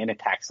heuristic and in a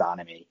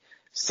taxonomy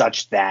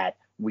such that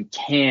we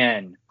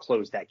can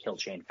close that kill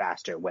chain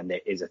faster when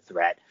there is a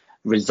threat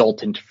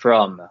resultant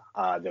from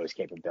those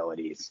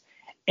capabilities?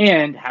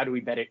 And how do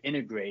we better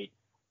integrate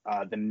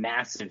the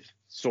massive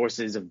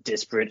sources of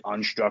disparate,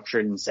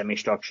 unstructured, and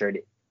semi-structured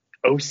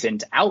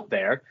OSINT out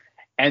there,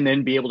 and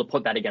then be able to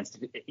put that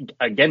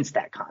against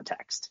that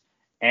context?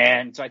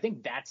 And so I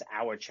think that's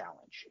our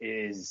challenge: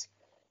 is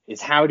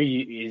how do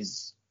you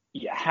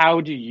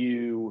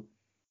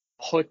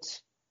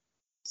put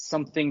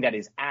something that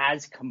is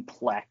as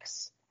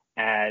complex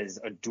as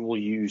a dual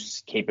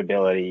use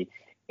capability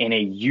in a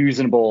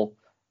usable,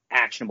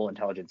 actionable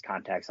intelligence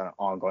context on an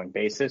ongoing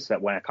basis, so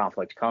that when a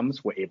conflict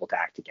comes, we're able to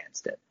act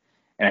against it.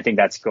 And I think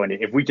that's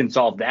if we can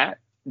solve that,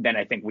 then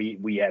I think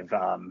we have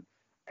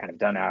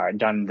kind of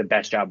done the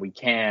best job we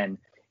can,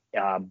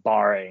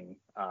 barring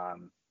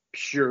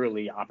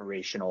purely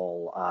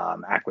operational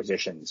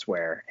acquisitions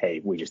where,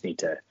 hey, we just need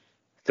to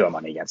throw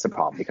money against the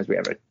problem because we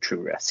have a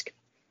true risk.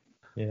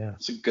 Yeah,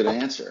 that's a good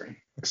answer.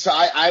 So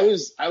I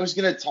was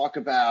going to talk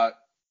about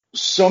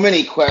so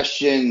many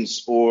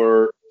questions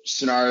or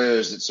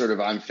scenarios that sort of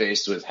I'm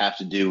faced with have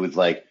to do with,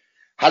 like,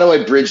 how do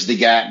I bridge the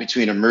gap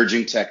between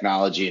emerging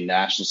technology and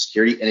national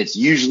security? And it's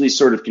usually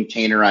sort of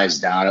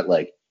containerized down at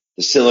like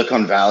the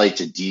Silicon Valley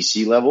to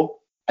DC level.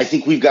 I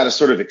think we've got to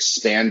sort of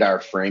expand our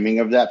framing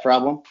of that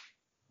problem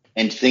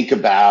and think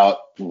about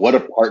what a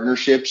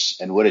partnerships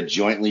and what a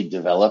jointly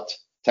developed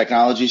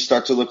technology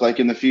start to look like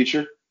in the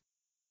future.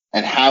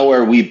 And how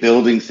are we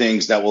building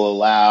things that will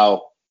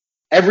allow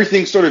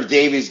everything sort of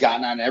Davey's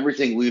gotten on,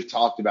 everything we've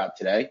talked about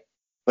today,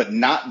 but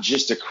not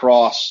just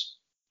across,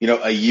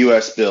 a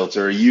US built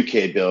or a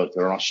UK built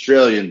or an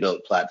Australian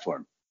built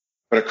platform,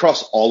 but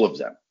across all of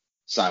them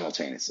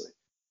simultaneously.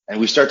 And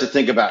we start to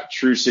think about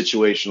true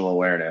situational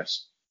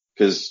awareness,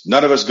 because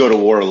none of us go to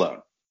war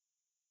alone,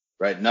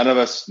 right? None of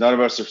the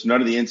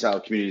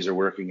intel communities are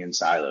working in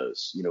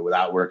silos,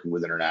 without working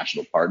with an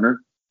international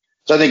partner.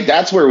 So I think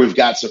that's where we've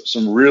got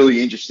some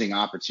really interesting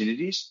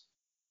opportunities.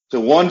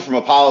 So one, from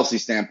a policy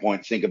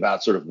standpoint, think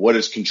about sort of what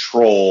does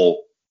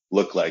control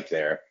look like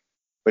there.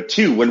 But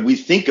two, when we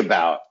think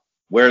about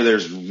where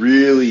there's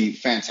really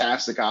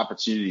fantastic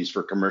opportunities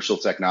for commercial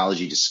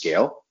technology to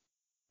scale,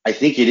 I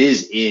think it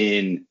is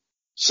in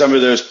some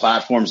of those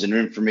platforms and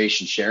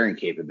information sharing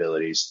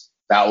capabilities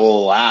that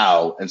will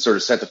allow and sort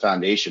of set the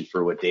foundation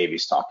for what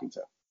Davey's talking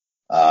to,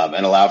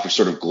 and allow for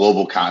sort of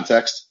global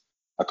context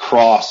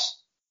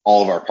across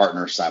all of our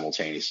partners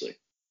simultaneously,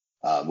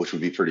 which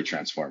would be pretty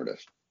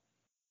transformative.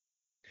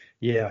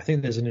 Yeah, I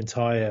think there's an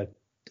entire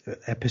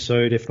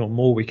episode, if not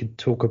more, we could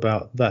talk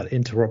about that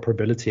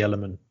interoperability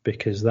element,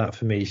 because that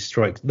for me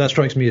strikes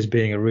me as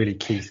being a really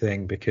key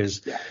thing,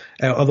 because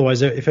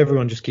otherwise, if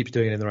everyone just keeps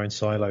doing it in their own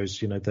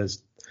silos,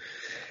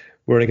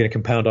 we're only going to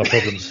compound our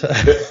problems.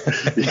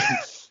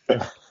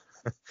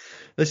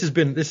 This has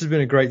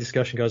been a great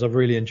discussion, guys. I've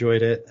really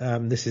enjoyed it.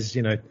 This is,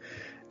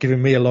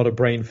 giving me a lot of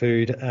brain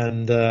food,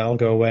 and I'll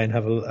go away and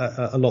have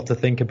a lot to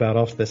think about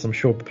after this. I'm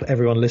sure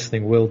everyone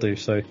listening will do.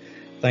 So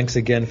thanks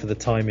again for the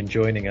time in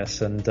joining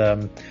us, and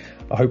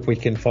I hope we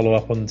can follow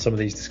up on some of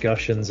these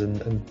discussions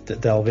and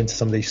delve into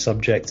some of these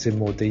subjects in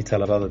more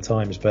detail at other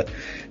times. But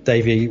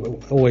Davey,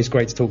 always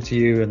great to talk to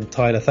you, and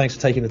Tyler, thanks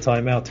for taking the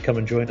time out to come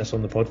and join us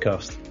on the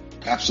podcast.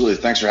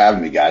 Absolutely. Thanks for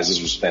having me, guys.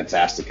 This was a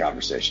fantastic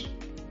conversation.